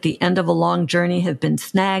States at the end of a long journey have been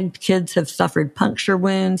snagged. Kids have suffered puncture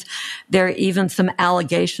wounds. There are even some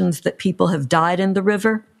allegations that people have died in the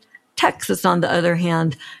river. Texas, on the other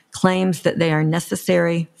hand, claims that they are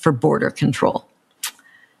necessary for border control.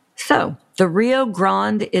 So, the Rio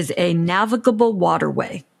Grande is a navigable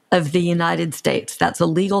waterway of the United States. That's a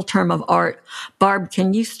legal term of art. Barb,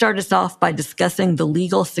 can you start us off by discussing the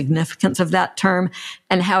legal significance of that term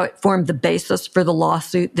and how it formed the basis for the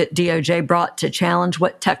lawsuit that DOJ brought to challenge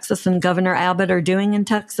what Texas and Governor Abbott are doing in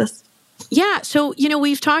Texas? Yeah. So,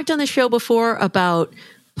 we've talked on the show before about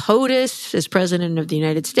POTUS as president of the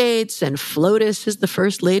United States, and FLOTUS as the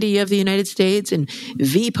first lady of the United States, and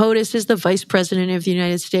VPOTUS is the vice president of the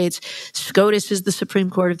United States, SCOTUS is the Supreme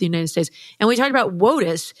Court of the United States. And we talked about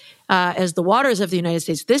WOTUS as the waters of the United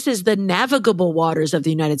States. This is the navigable waters of the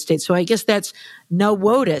United States. So I guess that's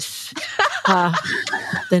NOWOTUS,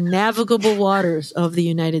 the navigable waters of the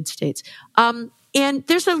United States. And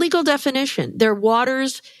there's a legal definition. They're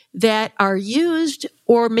waters that are used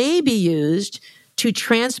or may be used to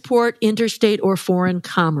transport interstate or foreign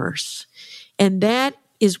commerce. And that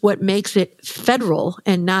is what makes it federal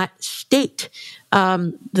and not state.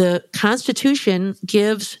 The Constitution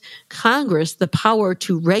gives Congress the power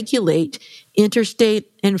to regulate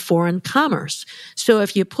interstate and foreign commerce. So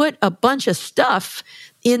if you put a bunch of stuff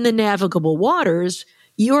in the navigable waters,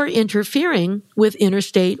 you're interfering with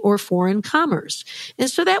interstate or foreign commerce.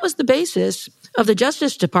 And so that was the basis of the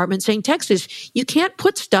Justice Department saying, Texas, you can't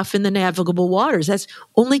put stuff in the navigable waters. That's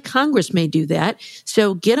only Congress may do that.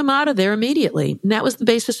 So get them out of there immediately. And that was the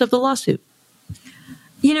basis of the lawsuit.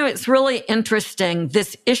 It's really interesting.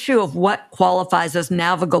 This issue of what qualifies as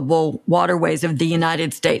navigable waterways of the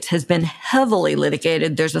United States has been heavily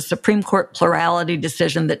litigated. There's a Supreme Court plurality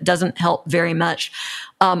decision that doesn't help very much.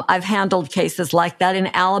 I've handled cases like that in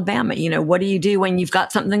Alabama. What do you do when you've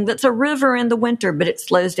got something that's a river in the winter, but it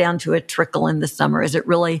slows down to a trickle in the summer? Is it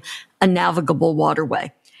really a navigable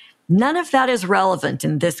waterway? None of that is relevant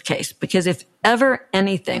in this case, because if ever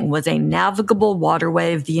anything was a navigable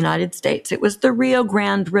waterway of the United States, it was the Rio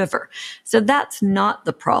Grande River. So that's not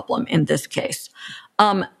the problem in this case.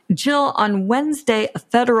 Jill, on Wednesday, a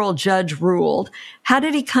federal judge ruled. How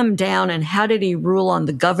did he come down, and how did he rule on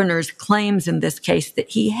the governor's claims in this case that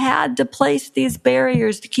he had to place these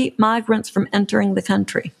barriers to keep migrants from entering the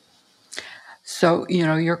country? So,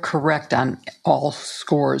 you're correct on all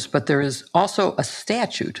scores, but there is also a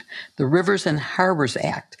statute, the Rivers and Harbors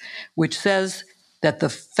Act, which says that the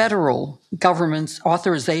federal government's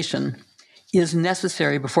authorization is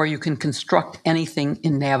necessary before you can construct anything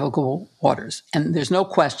in navigable waters. And there's no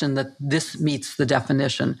question that this meets the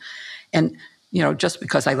definition. And, just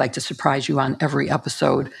because I like to surprise you on every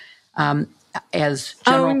episode, as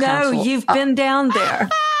general counsel... Oh, no, you've been down there.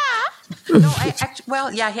 No,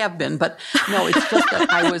 I have been, but no, it's just that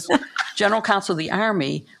I was general counsel of the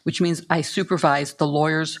Army, which means I supervised the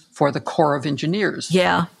lawyers for the Corps of Engineers.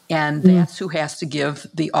 Yeah. And that's who has to give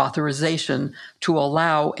the authorization to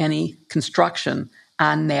allow any construction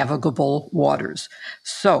on navigable waters.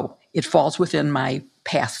 So it falls within my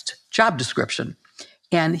past job description.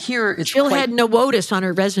 And here it's Jill had no WOTUS on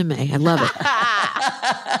her resume. I love it.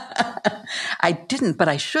 I didn't, but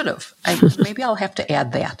I should have. Maybe I'll have to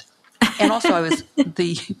add that. And also, I was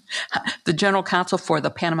the general counsel for the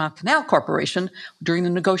Panama Canal Corporation during the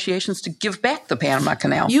negotiations to give back the Panama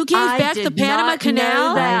Canal. You gave back the Panama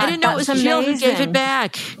Canal? I didn't know it was Jill who gave it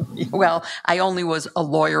back. Well, I only was a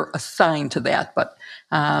lawyer assigned to that, but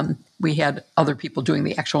we had other people doing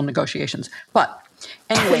the actual negotiations. But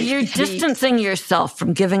anyway, you're distancing yourself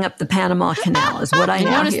from giving up the Panama Canal, is what I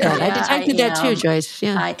noticed here. that. I detected that too, Joyce.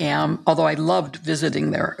 Yeah, I am. Although I loved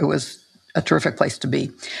visiting there, it was a terrific place to be.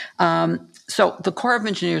 So the Corps of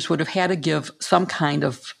Engineers would have had to give some kind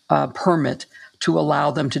of permit to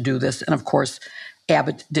allow them to do this. And of course,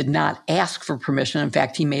 Abbott did not ask for permission. In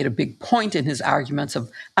fact, he made a big point in his arguments of,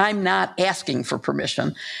 I'm not asking for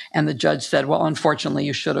permission. And the judge said, well, unfortunately,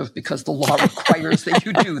 you should have, because the law requires that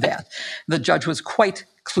you do that. The judge was quite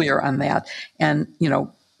clear on that and,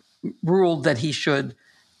 ruled that he should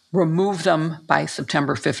remove them by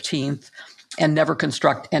September 15th and never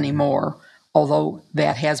construct any more, although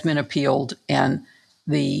that has been appealed and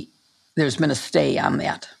there's been a stay on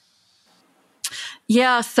that.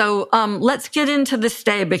 Yeah, so let's get into the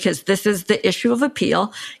stay because this is the issue of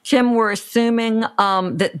appeal. Kim, we're assuming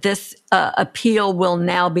that this appeal will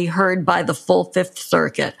now be heard by the full Fifth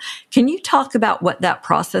Circuit. Can you talk about what that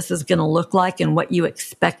process is going to look like and what you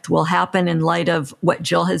expect will happen in light of what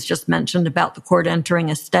Jill has just mentioned about the court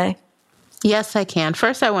entering a stay? Yes, I can.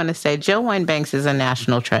 First, I want to say Jill Wine-Banks is a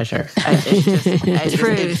national treasure.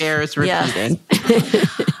 It bears repeating.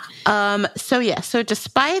 Yes. So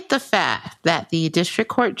despite the fact that the district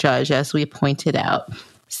court judge, as we pointed out,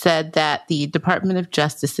 said that the Department of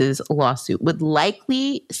Justice's lawsuit would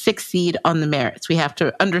likely succeed on the merits, we have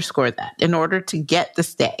to underscore that. In order to get the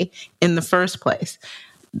stay in the first place,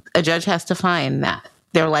 a judge has to find that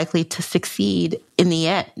they're likely to succeed in the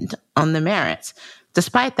end on the merits.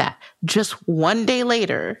 Despite that, just one day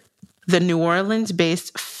later, the New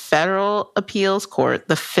Orleans-based federal appeals court,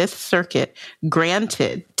 the Fifth Circuit,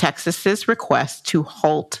 granted Texas's request to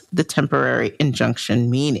halt the temporary injunction,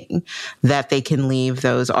 meaning that they can leave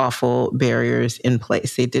those awful barriers in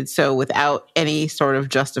place. They did so without any sort of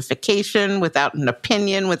justification, without an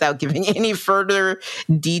opinion, without giving any further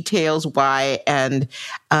details why. And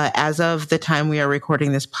as of the time we are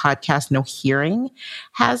recording this podcast, no hearing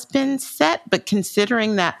has been set. But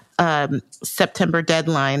considering that September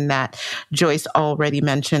deadline that Joyce already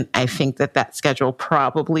mentioned, I think that schedule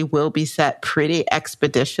probably will be set pretty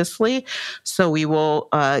expeditiously. So we will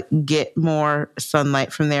get more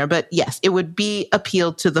sunlight from there. But yes, it would be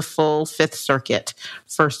appealed to the full Fifth Circuit,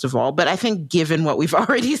 first of all. But I think given what we've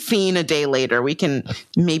already seen a day later, we can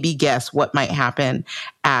maybe guess what might happen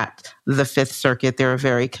at the Fifth Circuit. They're a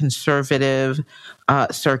very conservative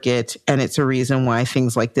circuit, and it's a reason why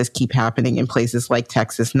things like this keep happening in places like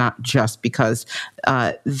Texas, not just because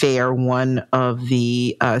they are one of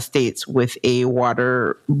the states with a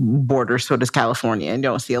water border, so does California, and you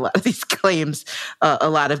don't see a lot of these claims, a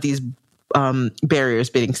lot of these barriers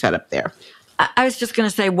being set up there. I was just going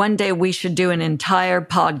to say one day we should do an entire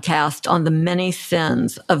podcast on the many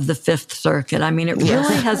sins of the Fifth Circuit. I mean, it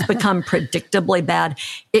really has become predictably bad.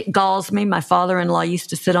 It galls me. My father-in-law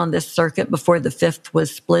used to sit on this circuit before the Fifth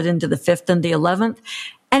was split into the Fifth and the 11th.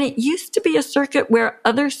 And it used to be a circuit where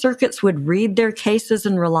other circuits would read their cases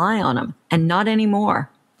and rely on them, and not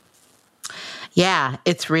anymore. Yeah,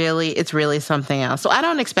 it's really something else. So I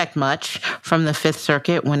don't expect much from the Fifth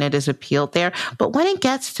Circuit when it is appealed there. But when it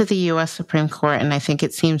gets to the U.S. Supreme Court, and I think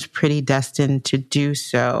it seems pretty destined to do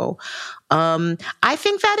so, I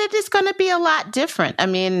think that it is going to be a lot different. I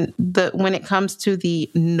mean, when it comes to the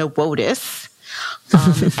NOWOTUS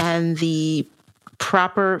and the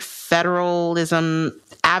proper federalism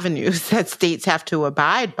avenues that states have to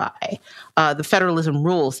abide by, the federalism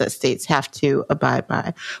rules that states have to abide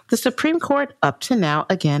by. The Supreme Court, up to now,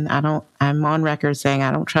 again, I'm on record saying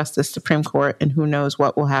I don't trust the Supreme Court, and who knows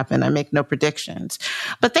what will happen. I make no predictions.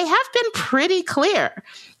 But they have been pretty clear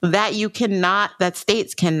that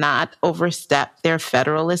states cannot overstep their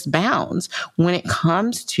federalist bounds when it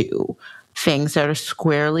comes to things that are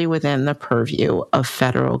squarely within the purview of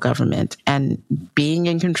federal government, and being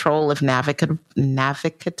in control of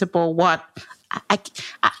navigable what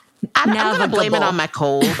I'm going to blame it on my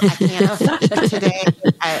cold. I can't today.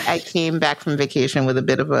 I came back from vacation with a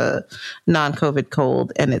bit of a non-COVID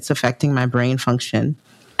cold, and it's affecting my brain function.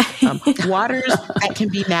 Waters that can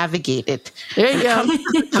be navigated. There you go.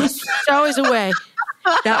 There's always a way.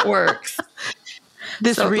 That works.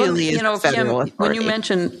 This really is federal Kim, when you authority.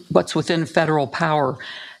 mention what's within federal power,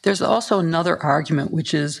 there's also another argument,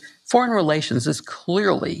 which is foreign relations is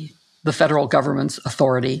clearly the federal government's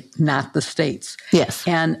authority, not the states. Yes.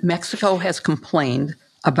 And Mexico has complained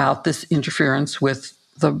about this interference with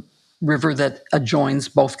the river that adjoins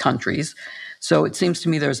both countries. So it seems to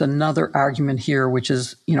me there's another argument here, which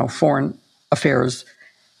is, foreign affairs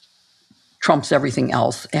trumps everything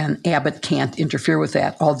else, and Abbott can't interfere with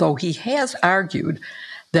that, although he has argued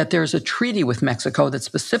that there's a treaty with Mexico that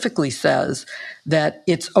specifically says that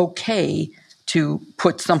it's okay to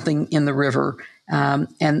put something in the river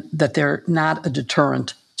and that they're not a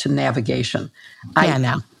deterrent to navigation.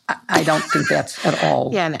 I don't think that's at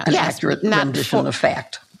all an accurate rendition of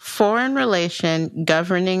fact. Foreign relation,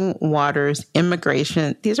 governing waters,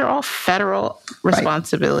 immigration, these are all federal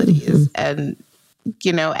responsibilities. And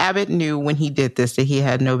Abbott knew when he did this that he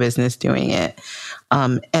had no business doing it.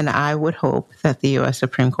 And I would hope that the U.S.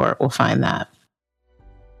 Supreme Court will find that.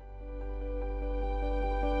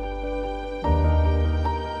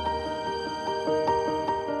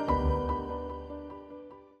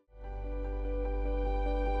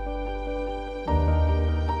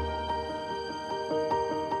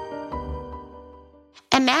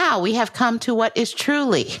 And now we have come to what is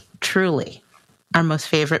truly our most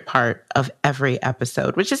favorite part of every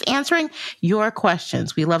episode, which is answering your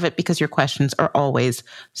questions. We love it because your questions are always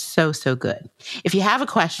so good. If you have a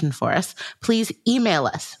question for us, please email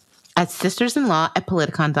us at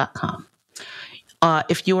sistersinlaw@politicon.com.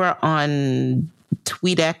 If you are on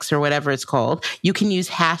TweetX or whatever it's called, you can use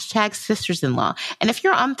hashtag sistersinlaw. And if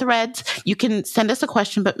you're on Threads, you can send us a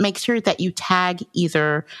question, but make sure that you tag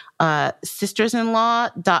either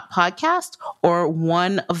sistersinlaw.podcast or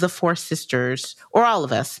one of the four sisters, or all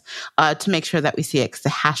of us, to make sure that we see it, because the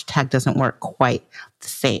hashtag doesn't work quite the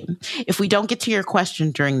same. If we don't get to your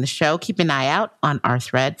question during the show, keep an eye out on our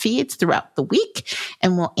thread feeds throughout the week,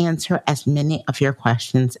 and we'll answer as many of your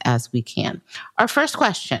questions as we can. Our first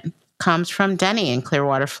question comes from Denny in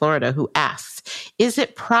Clearwater, Florida, who asks, is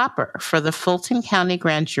it proper for the Fulton County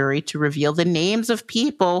grand jury to reveal the names of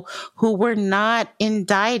people who were not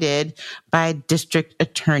indicted by District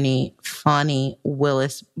Attorney Fani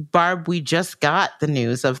Willis? Barb, we just got the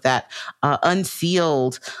news of that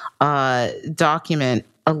unsealed document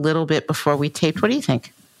a little bit before we taped. What do you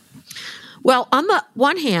think? Well, on the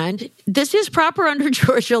one hand, this is proper under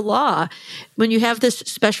Georgia law. When you have this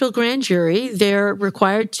special grand jury, they're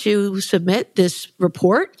required to submit this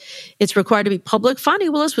report. It's required to be public. Fani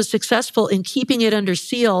Willis was successful in keeping it under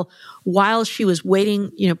seal while she was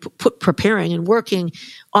waiting, preparing and working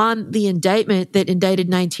on the indictment that indicted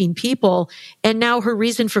 19 people. And now her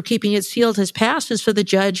reason for keeping it sealed has passed. And so the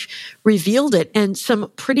judge revealed it. And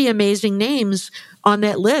some pretty amazing names on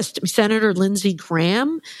that list. Senator Lindsey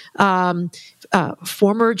Graham,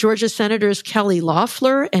 former Georgia Senators Kelly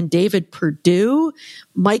Loeffler and David Perdue,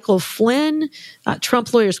 Michael Flynn,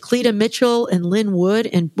 Trump lawyers Cleta Mitchell and Lynn Wood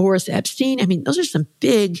and Boris Epstein. I mean, those are some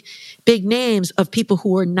big names of people who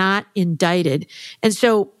were not indicted. And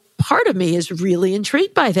so part of me is really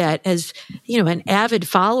intrigued by that as, an avid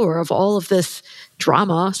follower of all of this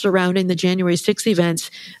drama surrounding the January 6th events.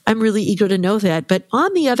 I'm really eager to know that. But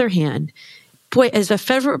on the other hand, boy, as a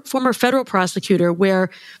former federal prosecutor where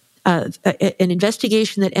an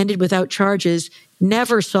investigation that ended without charges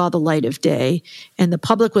never saw the light of day, and the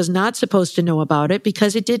public was not supposed to know about it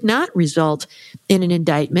because it did not result in an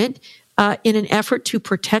indictment, in an effort to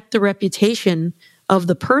protect the reputation of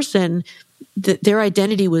the person, their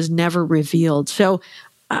identity was never revealed. So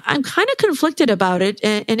I'm kind of conflicted about it,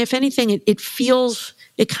 and if anything,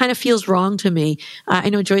 it kind of feels wrong to me. I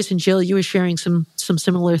know, Joyce and Jill, you were sharing some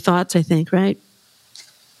similar thoughts, I think, right?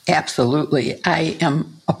 Absolutely. I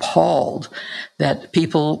am appalled that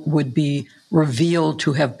people would be revealed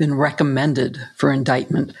to have been recommended for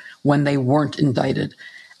indictment when they weren't indicted.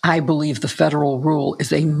 I believe the federal rule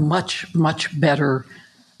is a much better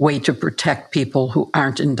way to protect people who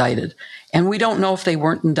aren't indicted. And we don't know if they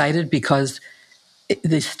weren't indicted because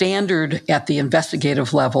the standard at the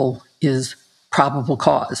investigative level is probable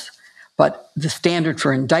cause. But the standard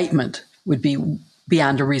for indictment would be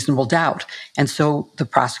beyond a reasonable doubt. And so the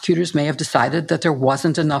prosecutors may have decided that there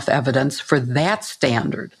wasn't enough evidence for that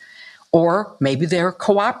standard. Or maybe they're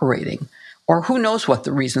cooperating. Or who knows what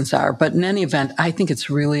the reasons are. But in any event, I think it's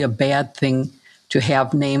really a bad thing to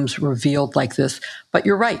have names revealed like this. But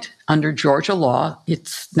you're right. Under Georgia law,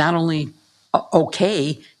 it's not only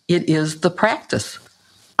okay, it is the practice.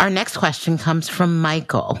 Our next question comes from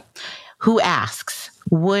Michael, who asks,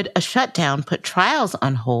 Would a shutdown put trials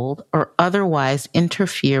on hold or otherwise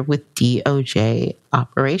interfere with DOJ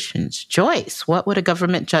operations? Joyce, what would a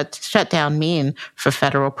government shutdown mean for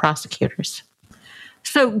federal prosecutors?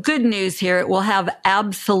 So good news here. It will have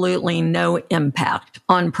absolutely no impact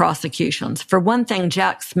on prosecutions. For one thing,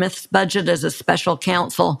 Jack Smith's budget as a special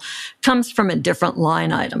counsel comes from a different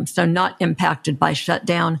line item, so not impacted by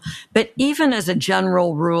shutdown. But even as a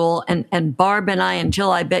general rule, and Barb and I, and Jill,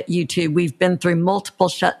 I bet you too, we've been through multiple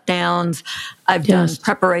shutdowns. I've done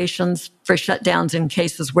preparations for shutdowns in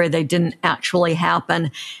cases where they didn't actually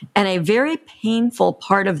happen. And a very painful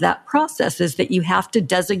part of that process is that you have to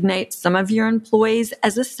designate some of your employees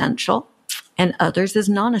as essential and others as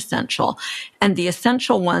non-essential. And the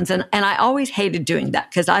essential ones, and I always hated doing that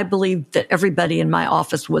because I believed that everybody in my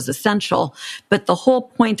office was essential. But the whole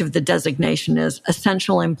point of the designation is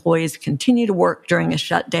essential employees continue to work during a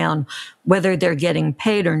shutdown, whether they're getting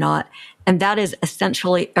paid or not. And that is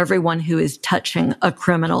essentially everyone who is touching a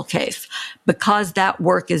criminal case. Because that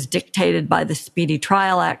work is dictated by the Speedy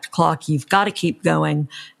Trial Act clock, you've got to keep going.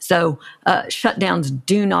 So shutdowns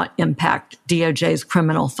do not impact DOJ's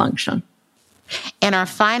criminal function. And our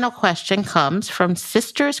final question comes from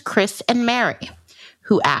Sisters Chris and Mary,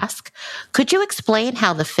 who ask, could you explain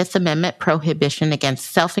how the Fifth Amendment prohibition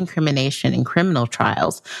against self-incrimination in criminal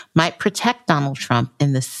trials might protect Donald Trump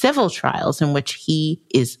in the civil trials in which he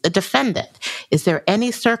is a defendant? Is there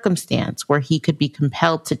any circumstance where he could be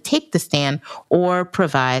compelled to take the stand or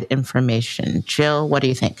provide information? Jill, what do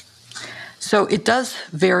you think? So it does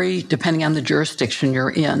vary depending on the jurisdiction you're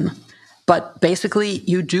in. But basically,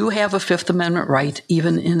 you do have a Fifth Amendment right,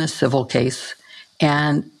 even in a civil case.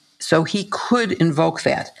 And so he could invoke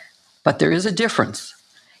that. But there is a difference.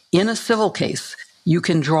 In a civil case, you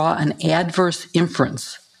can draw an adverse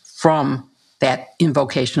inference from that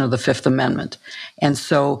invocation of the Fifth Amendment. And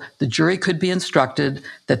so the jury could be instructed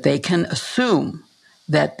that they can assume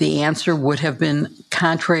that the answer would have been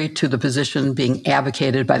contrary to the position being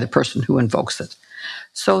advocated by the person who invokes it.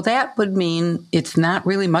 So that would mean it's not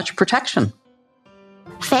really much protection.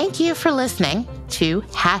 Thank you for listening to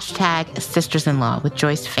 #Sisters-in-Law with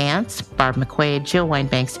Joyce Vance, Barb McQuaid, Jill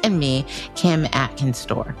Winebanks, and me, Kim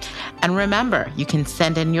Atkins-Storr. And remember, you can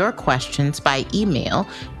send in your questions by email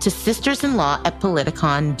to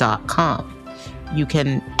sistersinlaw@politicon.com. You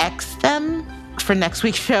can X them for next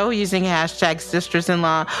week's show using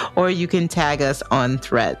 #Sisters-in-Law, or you can tag us on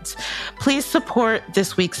Threads. Please support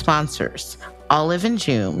this week's sponsors: Olive and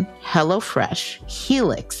June, HelloFresh,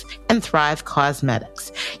 Helix, and Thrive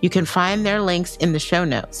Cosmetics. You can find their links in the show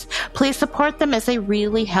notes. Please support them as they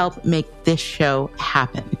really help make this show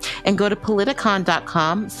happen. And go to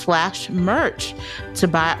politicon.com/merch to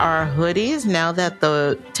buy our hoodies now that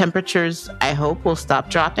the temperatures, I hope, will stop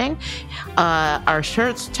dropping, our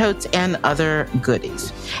shirts, totes, and other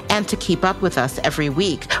goodies. And to keep up with us every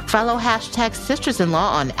week, follow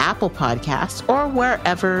 #Sisters-in-Law on Apple Podcasts or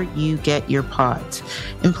wherever you get your pods.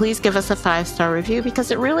 And please give us a 5-star review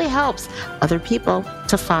because it really helps other people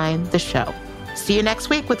to find the show. See you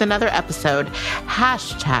next week with another episode.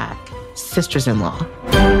 #Sisters-in-Law.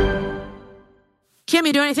 Kim,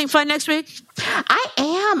 you doing anything fun next week? I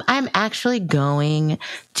am. I'm actually going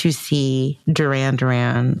to see Duran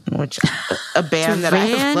Duran, which a band that I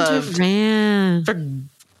have loved for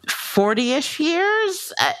 40-ish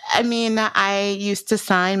years. I mean, I used to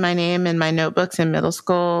sign my name in my notebooks in middle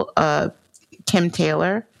school, Kim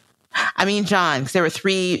Taylor. I mean, John, because there were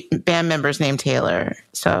 3 band members named Taylor.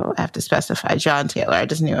 So I have to specify John Taylor. I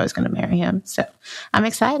just knew I was going to marry him. So I'm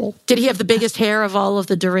excited. Did he have the biggest hair of all of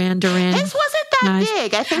the Duran Duran? His wasn't that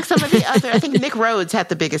big. I think some of the other, I think Nick Rhodes had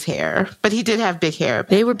the biggest hair, but he did have big hair.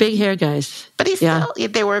 They were big hair guys. But he's still,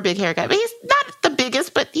 they were a big hair guy. But he's not the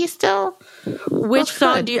biggest, but he's still. Which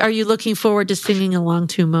song are you looking forward to singing along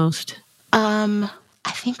to most? I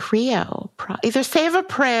think Rio. Either Save a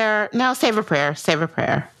Prayer. No, Save a Prayer. Save a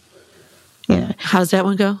Prayer. Yeah. How's that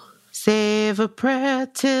one go? Save a prayer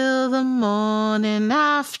till the morning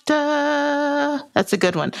after. That's a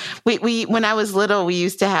good one. We when I was little, we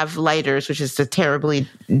used to have lighters, which is a terribly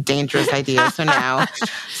dangerous idea. So now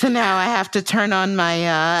I have to turn on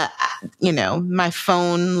my, my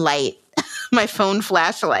phone light, my phone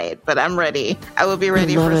flashlight. But I'm ready. I will be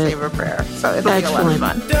ready for Save a Prayer. So it'll be a lot of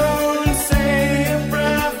fun.